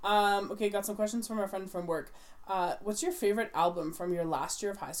 Okay, got some questions from our friend from work. What's your favorite album from your last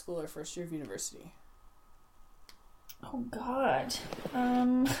year of high school or first year of university? Oh, God.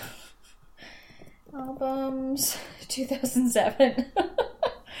 Albums. 2007.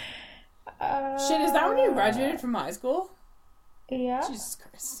 Shit, is that when you graduated from high school? Yeah. Jesus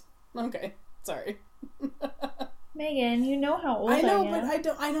Christ. Okay, sorry. Megan, you know how old I am.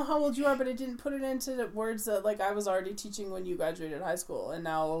 I know how old you are, but I didn't put it into words that, like, I was already teaching when you graduated high school, and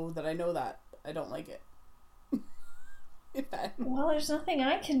now that I know that, I don't like it. Well, there's nothing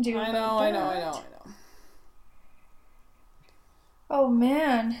I can do I know. Oh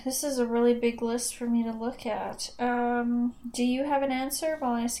man, this is a really big list for me to look at. Do you have an answer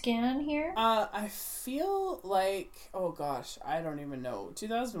while I scan here? I feel like, oh gosh, I don't even know.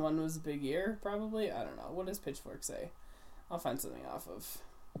 2001 was a big year, probably. I don't know. What does Pitchfork say? I'll find something off of.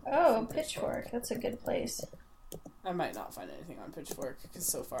 Oh, Pitchfork. That's a good place. I might not find anything on Pitchfork because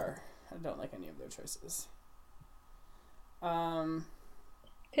so far I don't like any of their choices.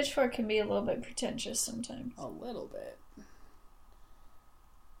 Pitchfork can be a little bit pretentious sometimes. A little bit.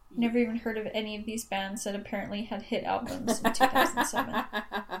 Never even heard of any of these bands that apparently had hit albums in 2007.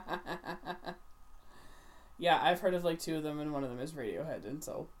 Yeah, I've heard of like two of them, and one of them is Radiohead, and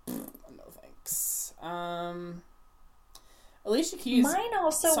so no thanks. Alicia Keys' Mine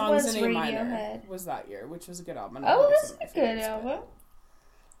also Songs was in A Radiohead. Minor was that year, which was a good album. That's a good album.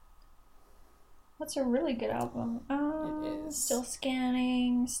 That's a really good album. It is. Still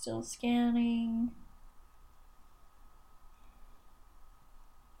scanning.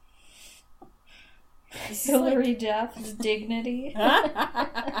 Hillary Duff's Dignity.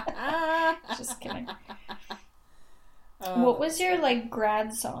 Just kidding. What was your, like,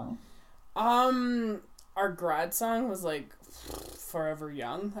 grad song? Our grad song was, like, Forever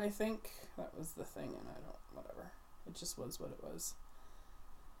Young, I think. That was the thing, and whatever. It just was what it was.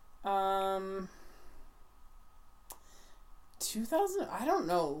 2000, I don't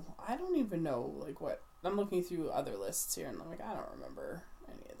know. I don't even know, like, what. I'm looking through other lists here, and I'm like, I don't remember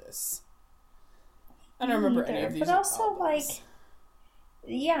any of this. I don't remember any of these. But also, albums. like,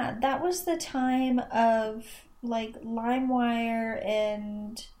 yeah, that was the time of, like, LimeWire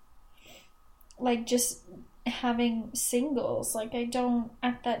and, like, just having singles. Like,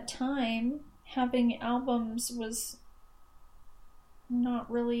 at that time, having albums was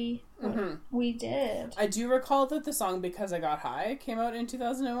not really what we did. I do recall that the song Because I Got High came out in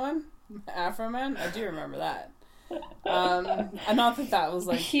 2001. Afro Man, I do remember that. And not that was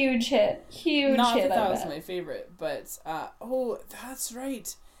like a huge hit. Not hit, that was my favorite, but oh, that's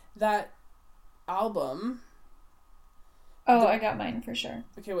right. That album. Oh, I got mine for sure.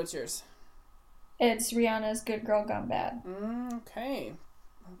 Okay, what's yours? It's Rihanna's Good Girl Gone Bad. Okay.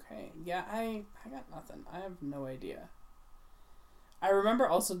 Yeah, I got nothing. I have no idea. I remember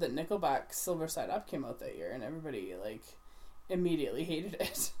also that Nickelback's Silver Side Up came out that year, and everybody, like, immediately hated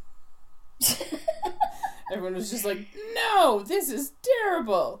it. Everyone was just like, no, this is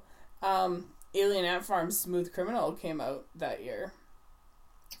terrible. Alien Ant Farm's Smooth Criminal came out that year.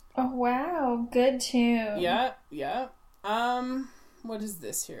 Oh, wow. Good tune. Yeah. What is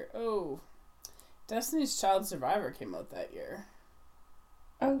this here? Oh, Destiny's Child Survivor came out that year.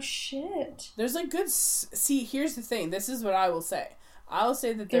 Oh, shit. There's like good... See, here's the thing. This is what I will say. I'll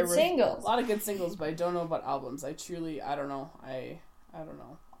say that there were singles. A lot of good singles, but I don't know about albums. I don't know. I don't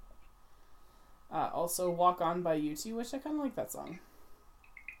know. Also, Walk On by U2, which I kind of like that song.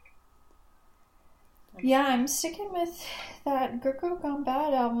 Yeah, I'm sticking with that Good Girl Gone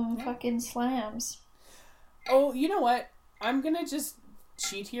Bad album. Yeah. Fucking slams. Oh, you know what? I'm gonna just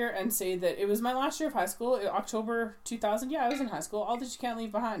cheat here and say that it was my last year of high school, October 2000. Yeah, I was in high school. All That You Can't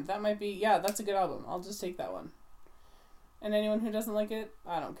Leave Behind. That might be, yeah, that's a good album. I'll just take that one. And anyone who doesn't like it,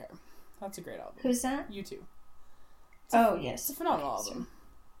 I don't care. That's a great album. Who's that? U2. Yes. It's a phenomenal album.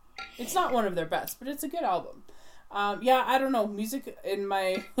 It's not one of their best, but it's a good album. Yeah, I don't know. Music in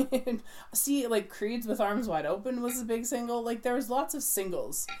my... See, like, Creed's With Arms Wide Open was a big single. Like, there was lots of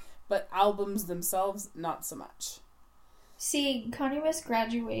singles, but albums themselves, not so much. See, Kanye West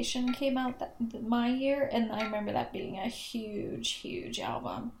Graduation came out my year, and I remember that being a huge, huge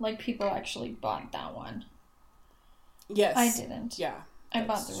album. Like, people actually bought that one. Yes. I didn't. Yeah. I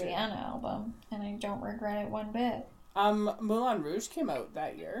bought the Rihanna album, and I don't regret it one bit. Moulin Rouge came out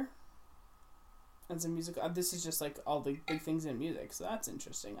that year. As a musical. This is just, like, all the big things in music, so that's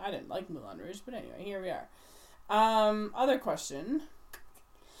interesting. I didn't like Moulin Rouge, but anyway, here we are. Other question...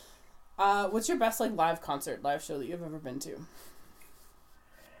 what's your best, like, live show that you've ever been to?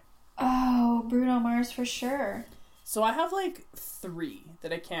 Oh, Bruno Mars for sure. So I have, like, 3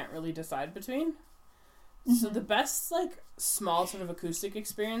 that I can't really decide between. Mm-hmm. So the best, like, small sort of acoustic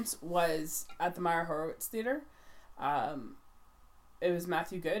experience was at the Meyer Horowitz Theater. It was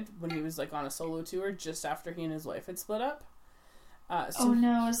Matthew Good when he was, like, on a solo tour just after he and his wife had split up. Oh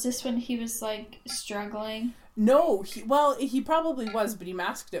no, is this when he was, like, struggling? No, he probably was, but he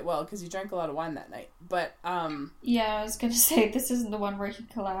masked it well because he drank a lot of wine that night. But, yeah, I was gonna say, this isn't the one where he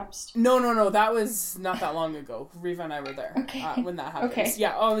collapsed. No, that was not that long ago. Reva and I were there when that happened. Okay.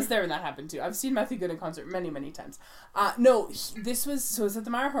 Yeah, I was there when that happened too. I've seen Matthew Good in concert many, many times. It was at the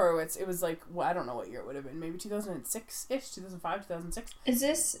Meyer Horowitz. It was like, well, I don't know what year it would have been. Maybe 2006-ish, 2005, 2006. Is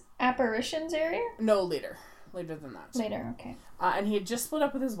this Apparitions area? No, later than that. Later, okay. And he had just split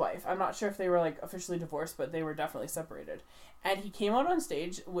up with his wife. I'm not sure if they were, like, officially divorced, but they were definitely separated. And he came out on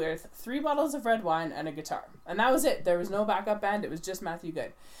stage with 3 bottles of red wine and a guitar. And that was it. There was no backup band. It was just Matthew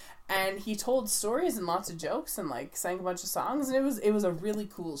Good. And he told stories and lots of jokes and, like, sang a bunch of songs. And it was a really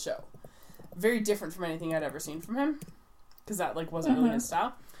cool show. Very different from anything I'd ever seen from him. Because that, like, wasn't really his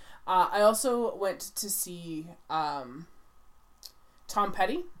style. I also went to see Tom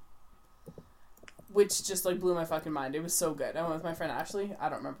Petty, which just, like, blew my fucking mind. It was so good. I went with my friend Ashley. I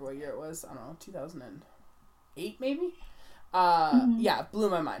don't remember what year it was. I don't know, 2008 maybe? Yeah, blew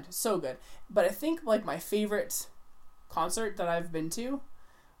my mind. So good. But I think, like, my favorite concert that I've been to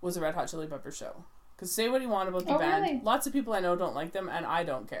was a Red Hot Chili Peppers show. Because say what you want about the band. Really? Lots of people I know don't like them, and I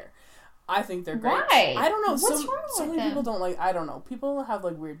don't care. I think they're great. Why? I don't know. What's wrong with so many people don't like... I don't know. People have,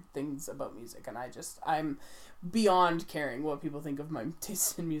 like, weird things about music, and I'm beyond caring what people think of my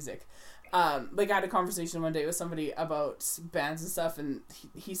taste in music. Like, I had a conversation one day with somebody about bands and stuff, and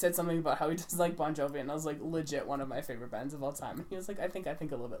he said something about how he doesn't like Bon Jovi, and I was like, legit one of my favorite bands of all time. And he was like, I think a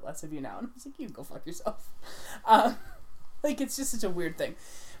little bit less of you now. And I was like, you go fuck yourself. Like, it's just such a weird thing.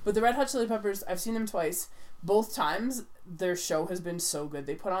 But the Red Hot Chili Peppers, I've seen them twice. Both times, their show has been so good.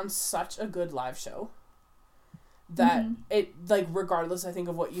 They put on such a good live show that it, like, regardless, I think,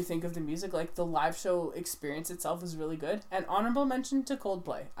 of what you think of the music, like, the live show experience itself is really good. And honorable mention to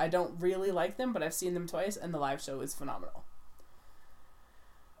Coldplay. I don't really like them, but I've seen them twice, and the live show is phenomenal.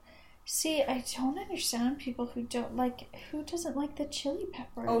 See, I don't understand people who doesn't like the Chili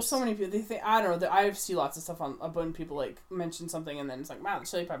Peppers. Oh, so many people. They think, I don't know, I see lots of stuff on when people, like, mention something, and then it's like, wow, the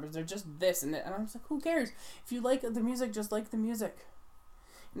Chili Peppers, they're just this and that. And I'm just like, who cares? If you like the music, just like the music.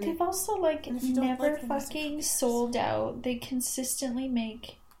 They've also, like, never fucking sold out. They consistently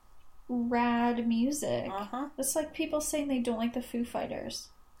make rad music. It's like people saying they don't like the Foo Fighters.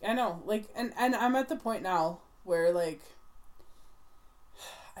 I know. Like, and I'm at the point now where, like,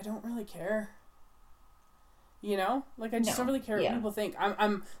 I don't really care. You know? Like, I just don't really care what people think.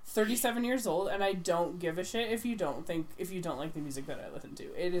 I'm 37 years old, and I don't give a shit if you don't like the music that I listen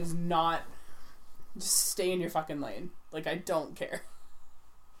to. It is not... Just stay in your fucking lane. Like, I don't care.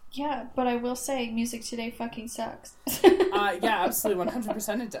 Yeah, but I will say, music today fucking sucks. Yeah, absolutely,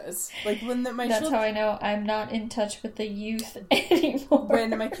 100% it does. Like, when That's how I know I'm not in touch with the youth anymore.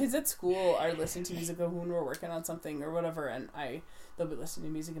 When my kids at school are listening to music, or when we're working on something or whatever, and they'll be listening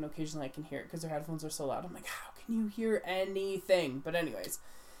to music, and occasionally I can hear it because their headphones are so loud. I'm like, how can you hear anything? But anyways,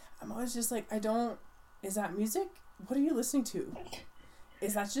 I'm always just like, is that music? What are you listening to?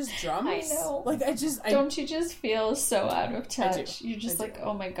 Is that just drums? I know. Like, don't you just feel so out of touch? You're just like,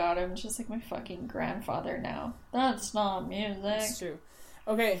 oh my god, I'm just like my fucking grandfather now. That's not music. That's true.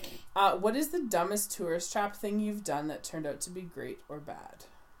 Okay, what is the dumbest tourist trap thing you've done that turned out to be great or bad?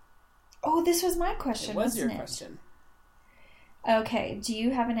 Oh, this was my question, It was your it? question. Okay, do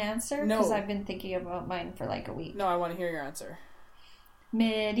you have an answer? No. Because I've been thinking about mine for like a week. No, I want to hear your answer.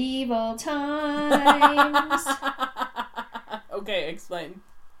 Medieval times. Okay, explain.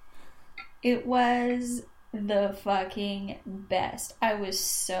 It was the fucking best. I was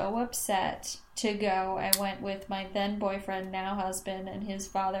so upset to go. I went with my then boyfriend, now husband, and his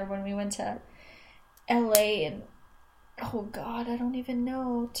father when we went to LA and oh god, I don't even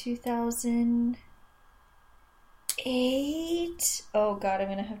know, 2008? Oh god, I'm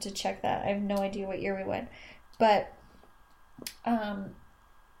gonna have to check that. I have no idea what year we went. But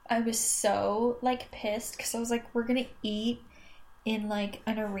I was so like pissed because I was like, we're gonna eat in like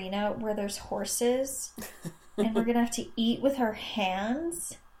an arena where there's horses and we're gonna have to eat with our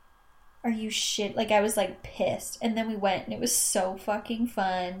hands. Are you shit? Like, I was like pissed. And then we went and it was so fucking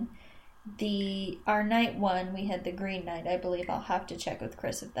fun. Our night one, we had the green night, I believe. I'll have to check with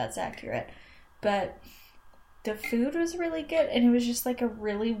Chris if that's accurate. But the food was really good and it was just like a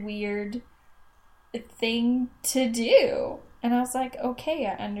really weird thing to do. And I was like, okay,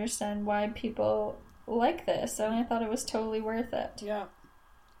 I understand why people like this, and I thought it was totally worth it. Yeah.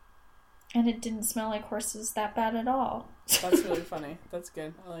 And it didn't smell like horses that bad at all. That's really funny. That's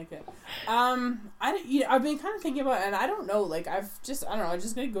good. I like it. I've been kind of thinking about it, and I don't know, like, I just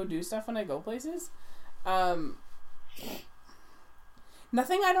gonna go do stuff when I go places. Nothing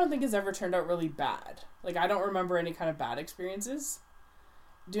I don't think has ever turned out really bad. Like, I don't remember any kind of bad experiences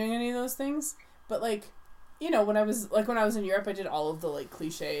doing any of those things. But, like, you know, when I was in Europe, I did all of the, like,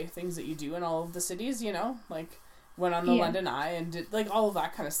 cliche things that you do in all of the cities, you know? Like, went on the London Eye and did, like, all of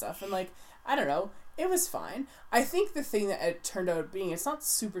that kind of stuff. And, like, I don't know. It was fine. I think the thing that it turned out being, it's not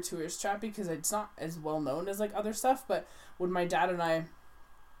super tourist trappy because it's not as well known as, like, other stuff. But when my dad and I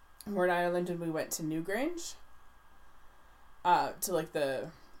were in Ireland and we went to Newgrange, to, like, the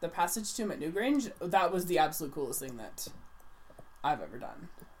passage tomb at Newgrange, that was the absolute coolest thing that I've ever done.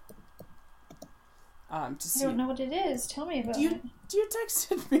 I don't know what it is. Tell me about it. You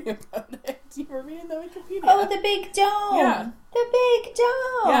texted me about it. You were reading the Wikipedia. Oh, the big dome. Yeah. The big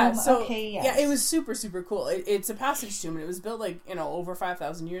dome. Yeah, so, okay, yes. Yeah, it was super, super cool. It's a passage tomb, and it was built, like, you know, over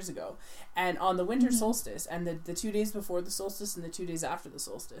 5,000 years ago. And on the winter solstice, and the 2 days before the solstice and the 2 days after the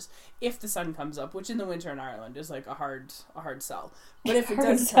solstice, if the sun comes up, which in the winter in Ireland is, like, a hard sell. But if it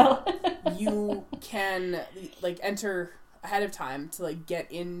does come up, you can, like, enter ahead of time to, like,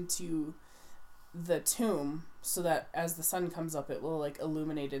 get into the tomb so that as the sun comes up it will, like,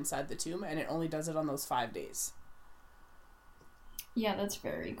 illuminate inside the tomb, and it only does it on those 5 days. Yeah, that's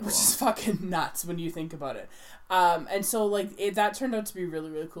very cool. Which is fucking nuts when you think about it. And so, like, that turned out to be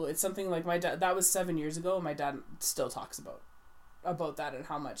really, really cool. It's something, like, my dad, that was 7 years ago, and my dad still talks about that and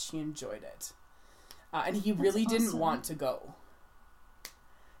how much he enjoyed it. And he really didn't want to go.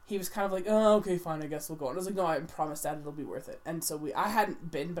 He was kind of like, oh, okay, fine, I guess we'll go. And I was like, no, I promised Dad it'll be worth it. And so I hadn't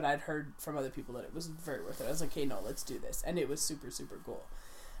been, but I'd heard from other people that it was very worth it. I was like, okay, no, let's do this. And it was super, super cool.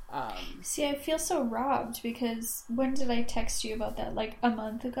 See, I feel so robbed because when did I text you about that? Like a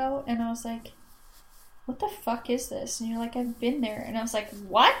month ago? And I was like, what the fuck is this? And you're like, I've been there. And I was like,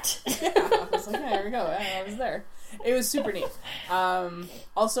 what? Yeah, I was like, yeah, here we go. I was there. It was super neat.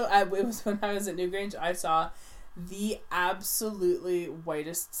 Also, it was when I was at Newgrange, I saw the absolutely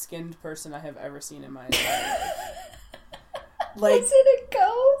whitest skinned person I have ever seen in my entire life. Like, was it a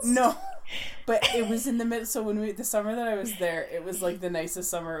ghost? No, but it was in the middle. So the summer that I was there, it was like the nicest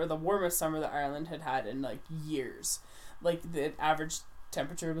summer or the warmest summer that Ireland had in, like, years. Like, the average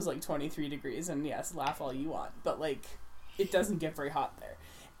temperature was like 23 degrees, and yes, laugh all you want, but, like, it doesn't get very hot there.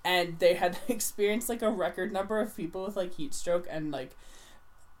 And they had experienced, like, a record number of people with, like, heat stroke and, like,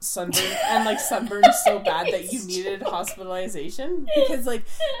 sunburn so bad that you needed hospitalization, because, like,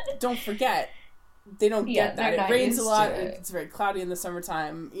 don't forget, they don't get that. It rains a lot. It's very cloudy in the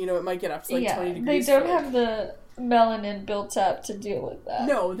summertime. You know, it might get up to, like, 20 degrees. They don't have the melanin built up to deal with that.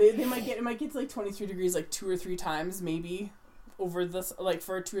 No, it might get to, like, 23 degrees, like, 2 or 3 times maybe over this, like,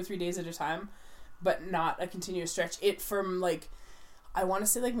 for 2 or 3 days at a time, but not a continuous stretch. It from, like, I want to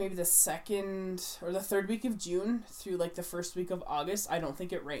say, like, maybe the 2nd or the 3rd week of June through, like, the 1st week of August, I don't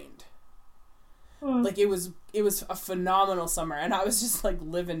think it rained. Like, it was a phenomenal summer, and I was just, like,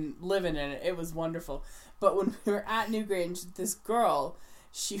 living in it. It was wonderful. But when we were at Newgrange, this girl,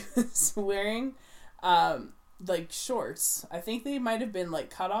 she was wearing, like, shorts. I think they might have been,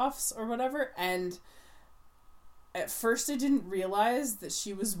 like, cutoffs or whatever, and at first I didn't realize that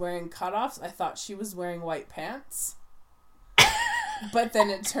she was wearing cutoffs. I thought she was wearing white pants. But then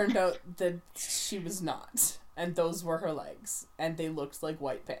it turned out that she was not. And those were her legs. And they looked like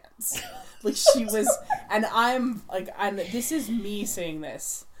white pants. Like, she was... And I'm, like... this is me saying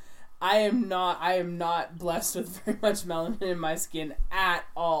this. I am not blessed with very much melanin in my skin at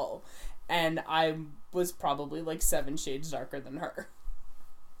all. And I was probably like 7 shades darker than her.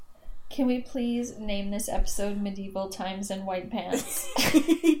 Can we please name this episode Medieval Times in White Pants?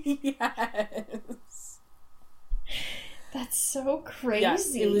 Yes. That's so crazy.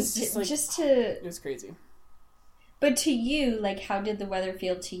 Yeah, it was just it was crazy. But to you, like, how did the weather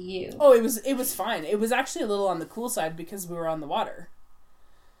feel to you? Oh, it was fine. It was actually a little on the cool side because we were on the water.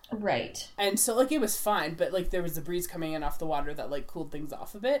 Right. And so, like, it was fine, but, like, there was a breeze coming in off the water that, like, cooled things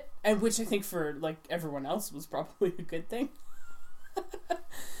off a bit. And which I think for, like, everyone else was probably a good thing.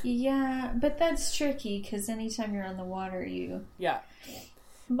 Yeah, but that's tricky because anytime you're on the water, you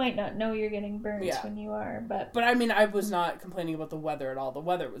might not know you're getting burnt when you are. But I mean, I was not complaining about the weather at all. The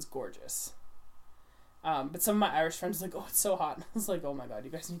weather was gorgeous. But some of my Irish friends were like, oh, it's so hot. And I was like, oh my god,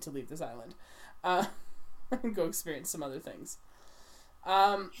 you guys need to leave this island. And go experience some other things.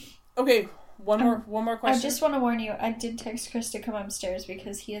 Okay, one more question. I just want to warn you, I did text Chris to come upstairs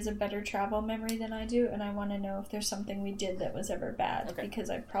because he has a better travel memory than I do, and I want to know if there's something we did that was ever bad,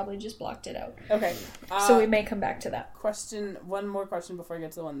 because I probably just blocked it out. Okay. So we may come back to that. One more question before I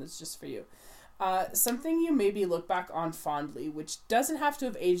get to the one that's just for you. Something you maybe look back on fondly, which doesn't have to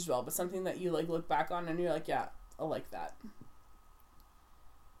have aged well, but something that you, like, look back on and you're like, yeah, I like that.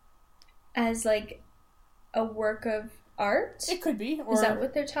 As, like, a work of art? It could be. Or is that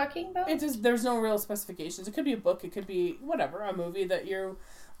what they're talking about? There's no real specifications. It could be a book. It could be whatever, a movie that you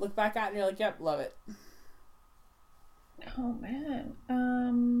look back at and you're like, yep, love it. Oh,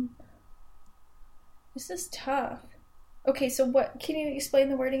 man. This is tough. Okay, so what? Can you explain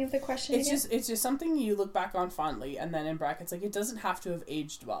the wording of the question again? It's just something you look back on fondly, and then in brackets, like, it doesn't have to have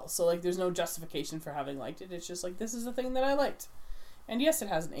aged well. So, like, there's no justification for having liked it. It's just like, this is the thing that I liked. And yes, it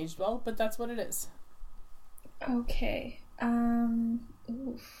hasn't aged well, but that's what it is. Okay.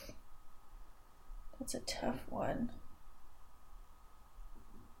 Oof. That's a tough one.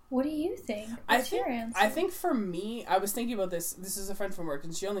 What do you think? What's your answer? I think for me, I was thinking about this. This is a friend from work,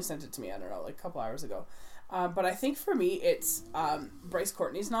 and she only sent it to me, I don't know, like a couple hours ago. But I think for me, it's Bryce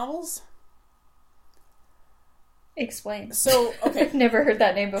Courtney's novels. Explain. So, okay. I've never heard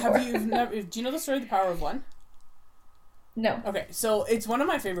that name before. Do you know the story of The Power of One? No. Okay, so it's one of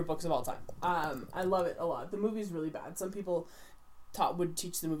my favorite books of all time. I love it a lot. The movie's really bad. Some people would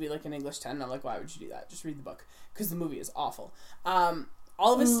teach the movie like an English 10, and I'm like, why would you do that? Just read the book. Because the movie is awful.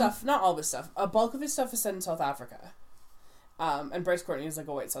 All of his stuff, not all of his stuff, a bulk of his stuff is set in South Africa. And Bryce Courtney is like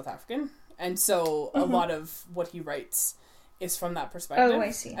a white South African. And so a lot of what he writes is from that perspective. Oh,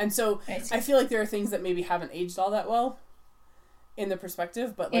 I see. And so I feel like there are things that maybe haven't aged all that well in the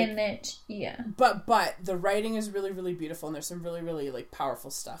perspective, but like... In it, yeah. But the writing is really, really beautiful, and there's some really, really, like, powerful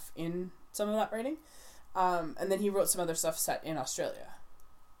stuff in some of that writing. And then he wrote some other stuff set in Australia.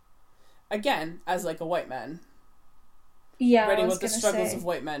 Again, as, like, a white man. Yeah, writing about the struggles of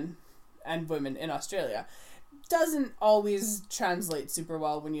white men and women in Australia. Doesn't always translate super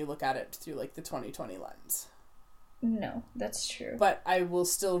well when you look at it through, like, the 2020 lens. No, that's true. But I will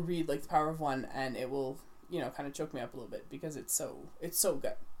still read, like, The Power of One, and it will, you know, kind of choke me up a little bit because it's so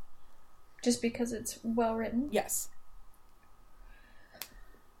good. Just because it's well written? Yes.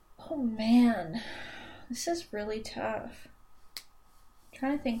 Oh, man. This is really tough. I'm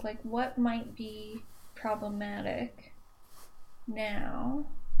trying to think, like, what might be problematic now,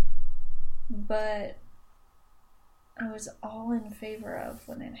 but I was all in favor of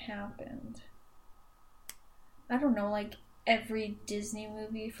when it happened. I don't know, like every Disney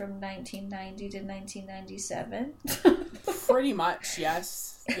movie from 1990 to 1997. Pretty much,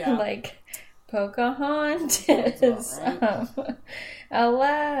 yes. Yeah. Like Pocahontas, right.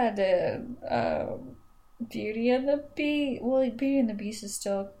 Aladdin, Beauty and the Beast. Well, Beauty and the Beast is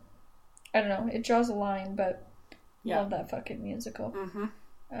still, I don't know, it draws a line, but love that fucking musical.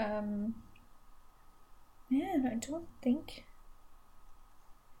 Mm-hmm. Man, I don't think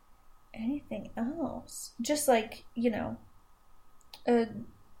anything else. Just like, you know, a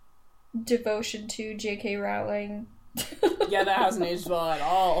devotion to J.K. Rowling. Yeah, that hasn't aged well at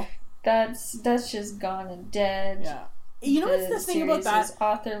all. That's just gone and dead. Yeah. You know what's the thing about that? Is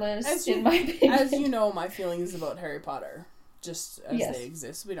authorless, in my opinion. As you know, my feelings about Harry Potter, just as they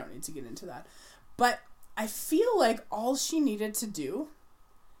exist. We don't need to get into that. But I feel like all she needed to do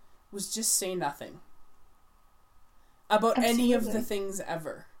was just say nothing about any of the things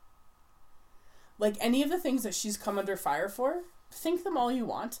ever. Like, any of the things that she's come under fire for, think them all you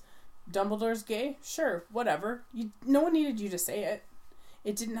want. Dumbledore's gay? Sure, whatever. No one needed you to say it.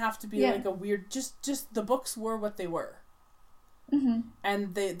 It didn't have to be like a weird... Just the books were what they were. Mm-hmm.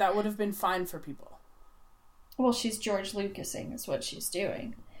 And that would have been fine for people. Well, she's George Lucasing is what she's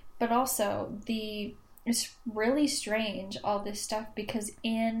doing. But also, it's really strange, all this stuff, because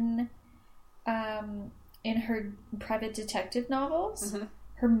in her private detective novels, mm-hmm.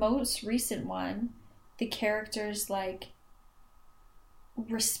 her most recent one, the characters, like,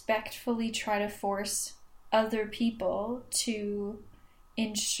 respectfully try to force other people to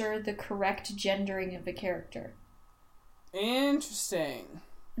ensure the correct gendering of a character. Interesting.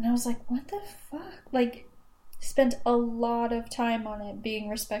 And I was like, what the fuck? Like, spent a lot of time on it, being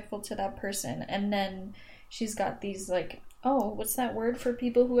respectful to that person, and then she's got these, like, oh, what's that word for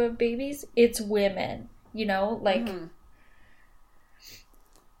people who have babies? It's women. You know? Like,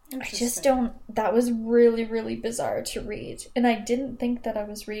 I just don't... That was really, really bizarre to read. And I didn't think that I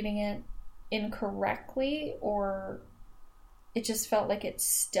was reading it incorrectly, or it just felt like it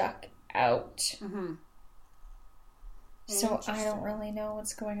stuck out. Mm-hmm. So I don't really know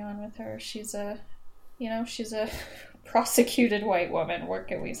what's going on with her. She's a prosecuted white woman. What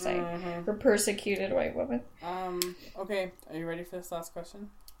can we say? Mm-hmm. Or persecuted white woman. Okay. Are you ready for this last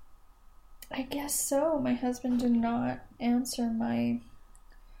question? I guess so. My husband did not answer my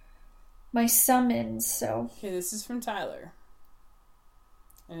summons, so... Okay, this is from Tyler.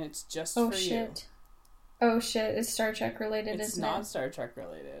 And it's just for shit. Oh shit, it's Star Trek related, It's isn't not it? Star Trek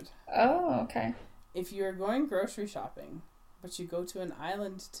related. Oh, okay. If you are going grocery shopping, but you go to an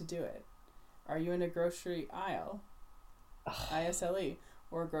island to do it, are you in a grocery aisle, ISLE,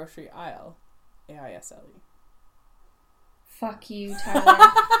 or a grocery aisle, AISLE? Fuck you,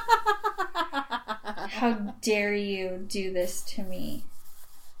 Tyler. How dare you do this to me?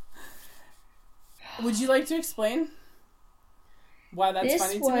 Would you like to explain why that's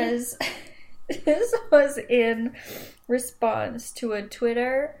funny to me? This was in response to a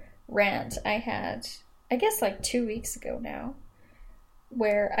Twitter rant I had, I guess like 2 weeks ago now,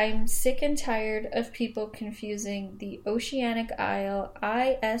 where I'm sick and tired of people confusing the Oceanic Aisle,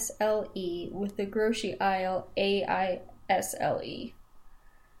 ISLE, with the grocery aisle, AISLE.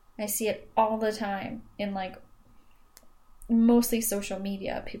 I see it all the time in, like, mostly social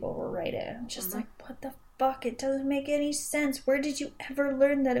media. People will write it. I'm just like, what the fuck? It doesn't make any sense. Where did you ever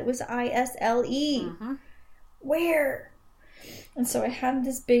learn that it was ISLE? Mm-hmm. Where? And so I had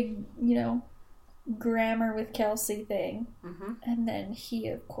this big, grammar with Kelsey thing. Mm-hmm. And then he,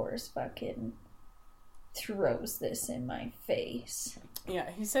 of course, fucking throws this in my face. Yeah,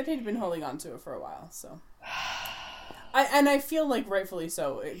 he said he'd been holding on to it for a while, so... I feel like rightfully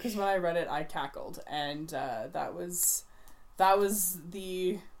so, because when I read it, I cackled, and that was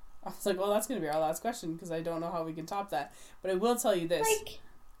the... I was like, well, that's going to be our last question, because I don't know how we can top that. But I will tell you this. Like...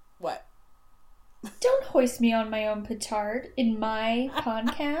 What? Don't hoist me on my own petard in my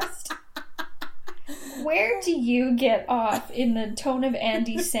podcast. Where do you get off in the tone of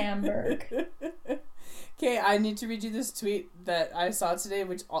Andy Samberg? Okay, I need to read you this tweet that I saw today,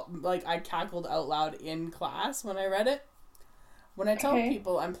 which, like, I cackled out loud in class when I read it. When I tell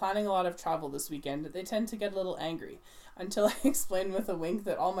people I'm planning a lot of travel this weekend, they tend to get a little angry. Until I explain with a wink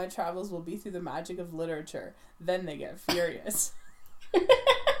that all my travels will be through the magic of literature. Then they get furious.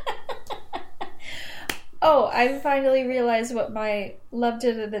 Oh, I finally realized what my loved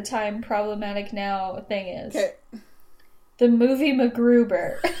it at the time, problematic now thing is. Okay. The movie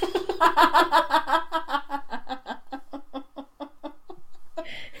MacGruber.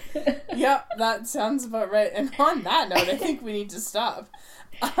 Yep, that sounds about right. And on that note, I think we need to stop.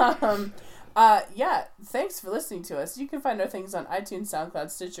 Yeah, thanks for listening to us. You can find our things on iTunes,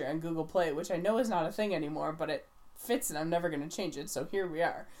 SoundCloud, Stitcher, and Google Play, which I know is not a thing anymore, but it fits and I'm never going to change it, so here we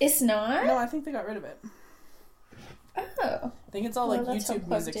are. It's not? No, I think they got rid of it. Oh. I think it's all like YouTube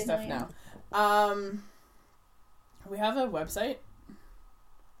music stuff now. We have a website?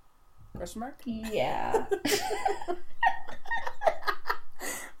 Question mark? Yeah.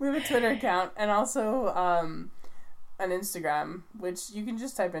 We have a Twitter account and also an Instagram, which you can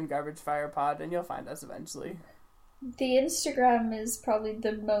just type in Garbage Fire Pod and you'll find us eventually. The Instagram is probably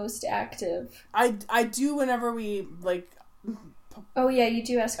the most active. I do whenever we, like... Oh yeah, you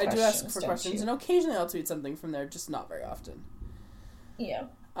do ask questions. I do ask for questions, and occasionally I'll tweet something from there, just not very often. Yeah.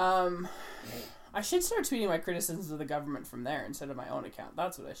 I should start tweeting my criticisms of the government from there instead of my own account.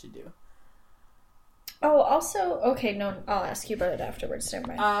 That's what I should do. Oh, also, okay, no, I'll ask you about it afterwards,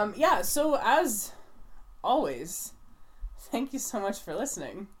 never mind. Yeah, so as always, thank you so much for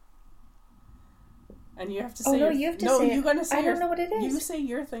listening. And you have to say... Oh, no, you have to say it. You're gonna say I don't know what it is. You say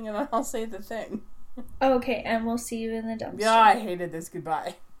your thing, and I'll say the thing. Okay, and we'll see you in the dumpster. Yeah, I hated this.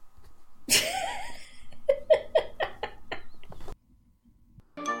 Goodbye.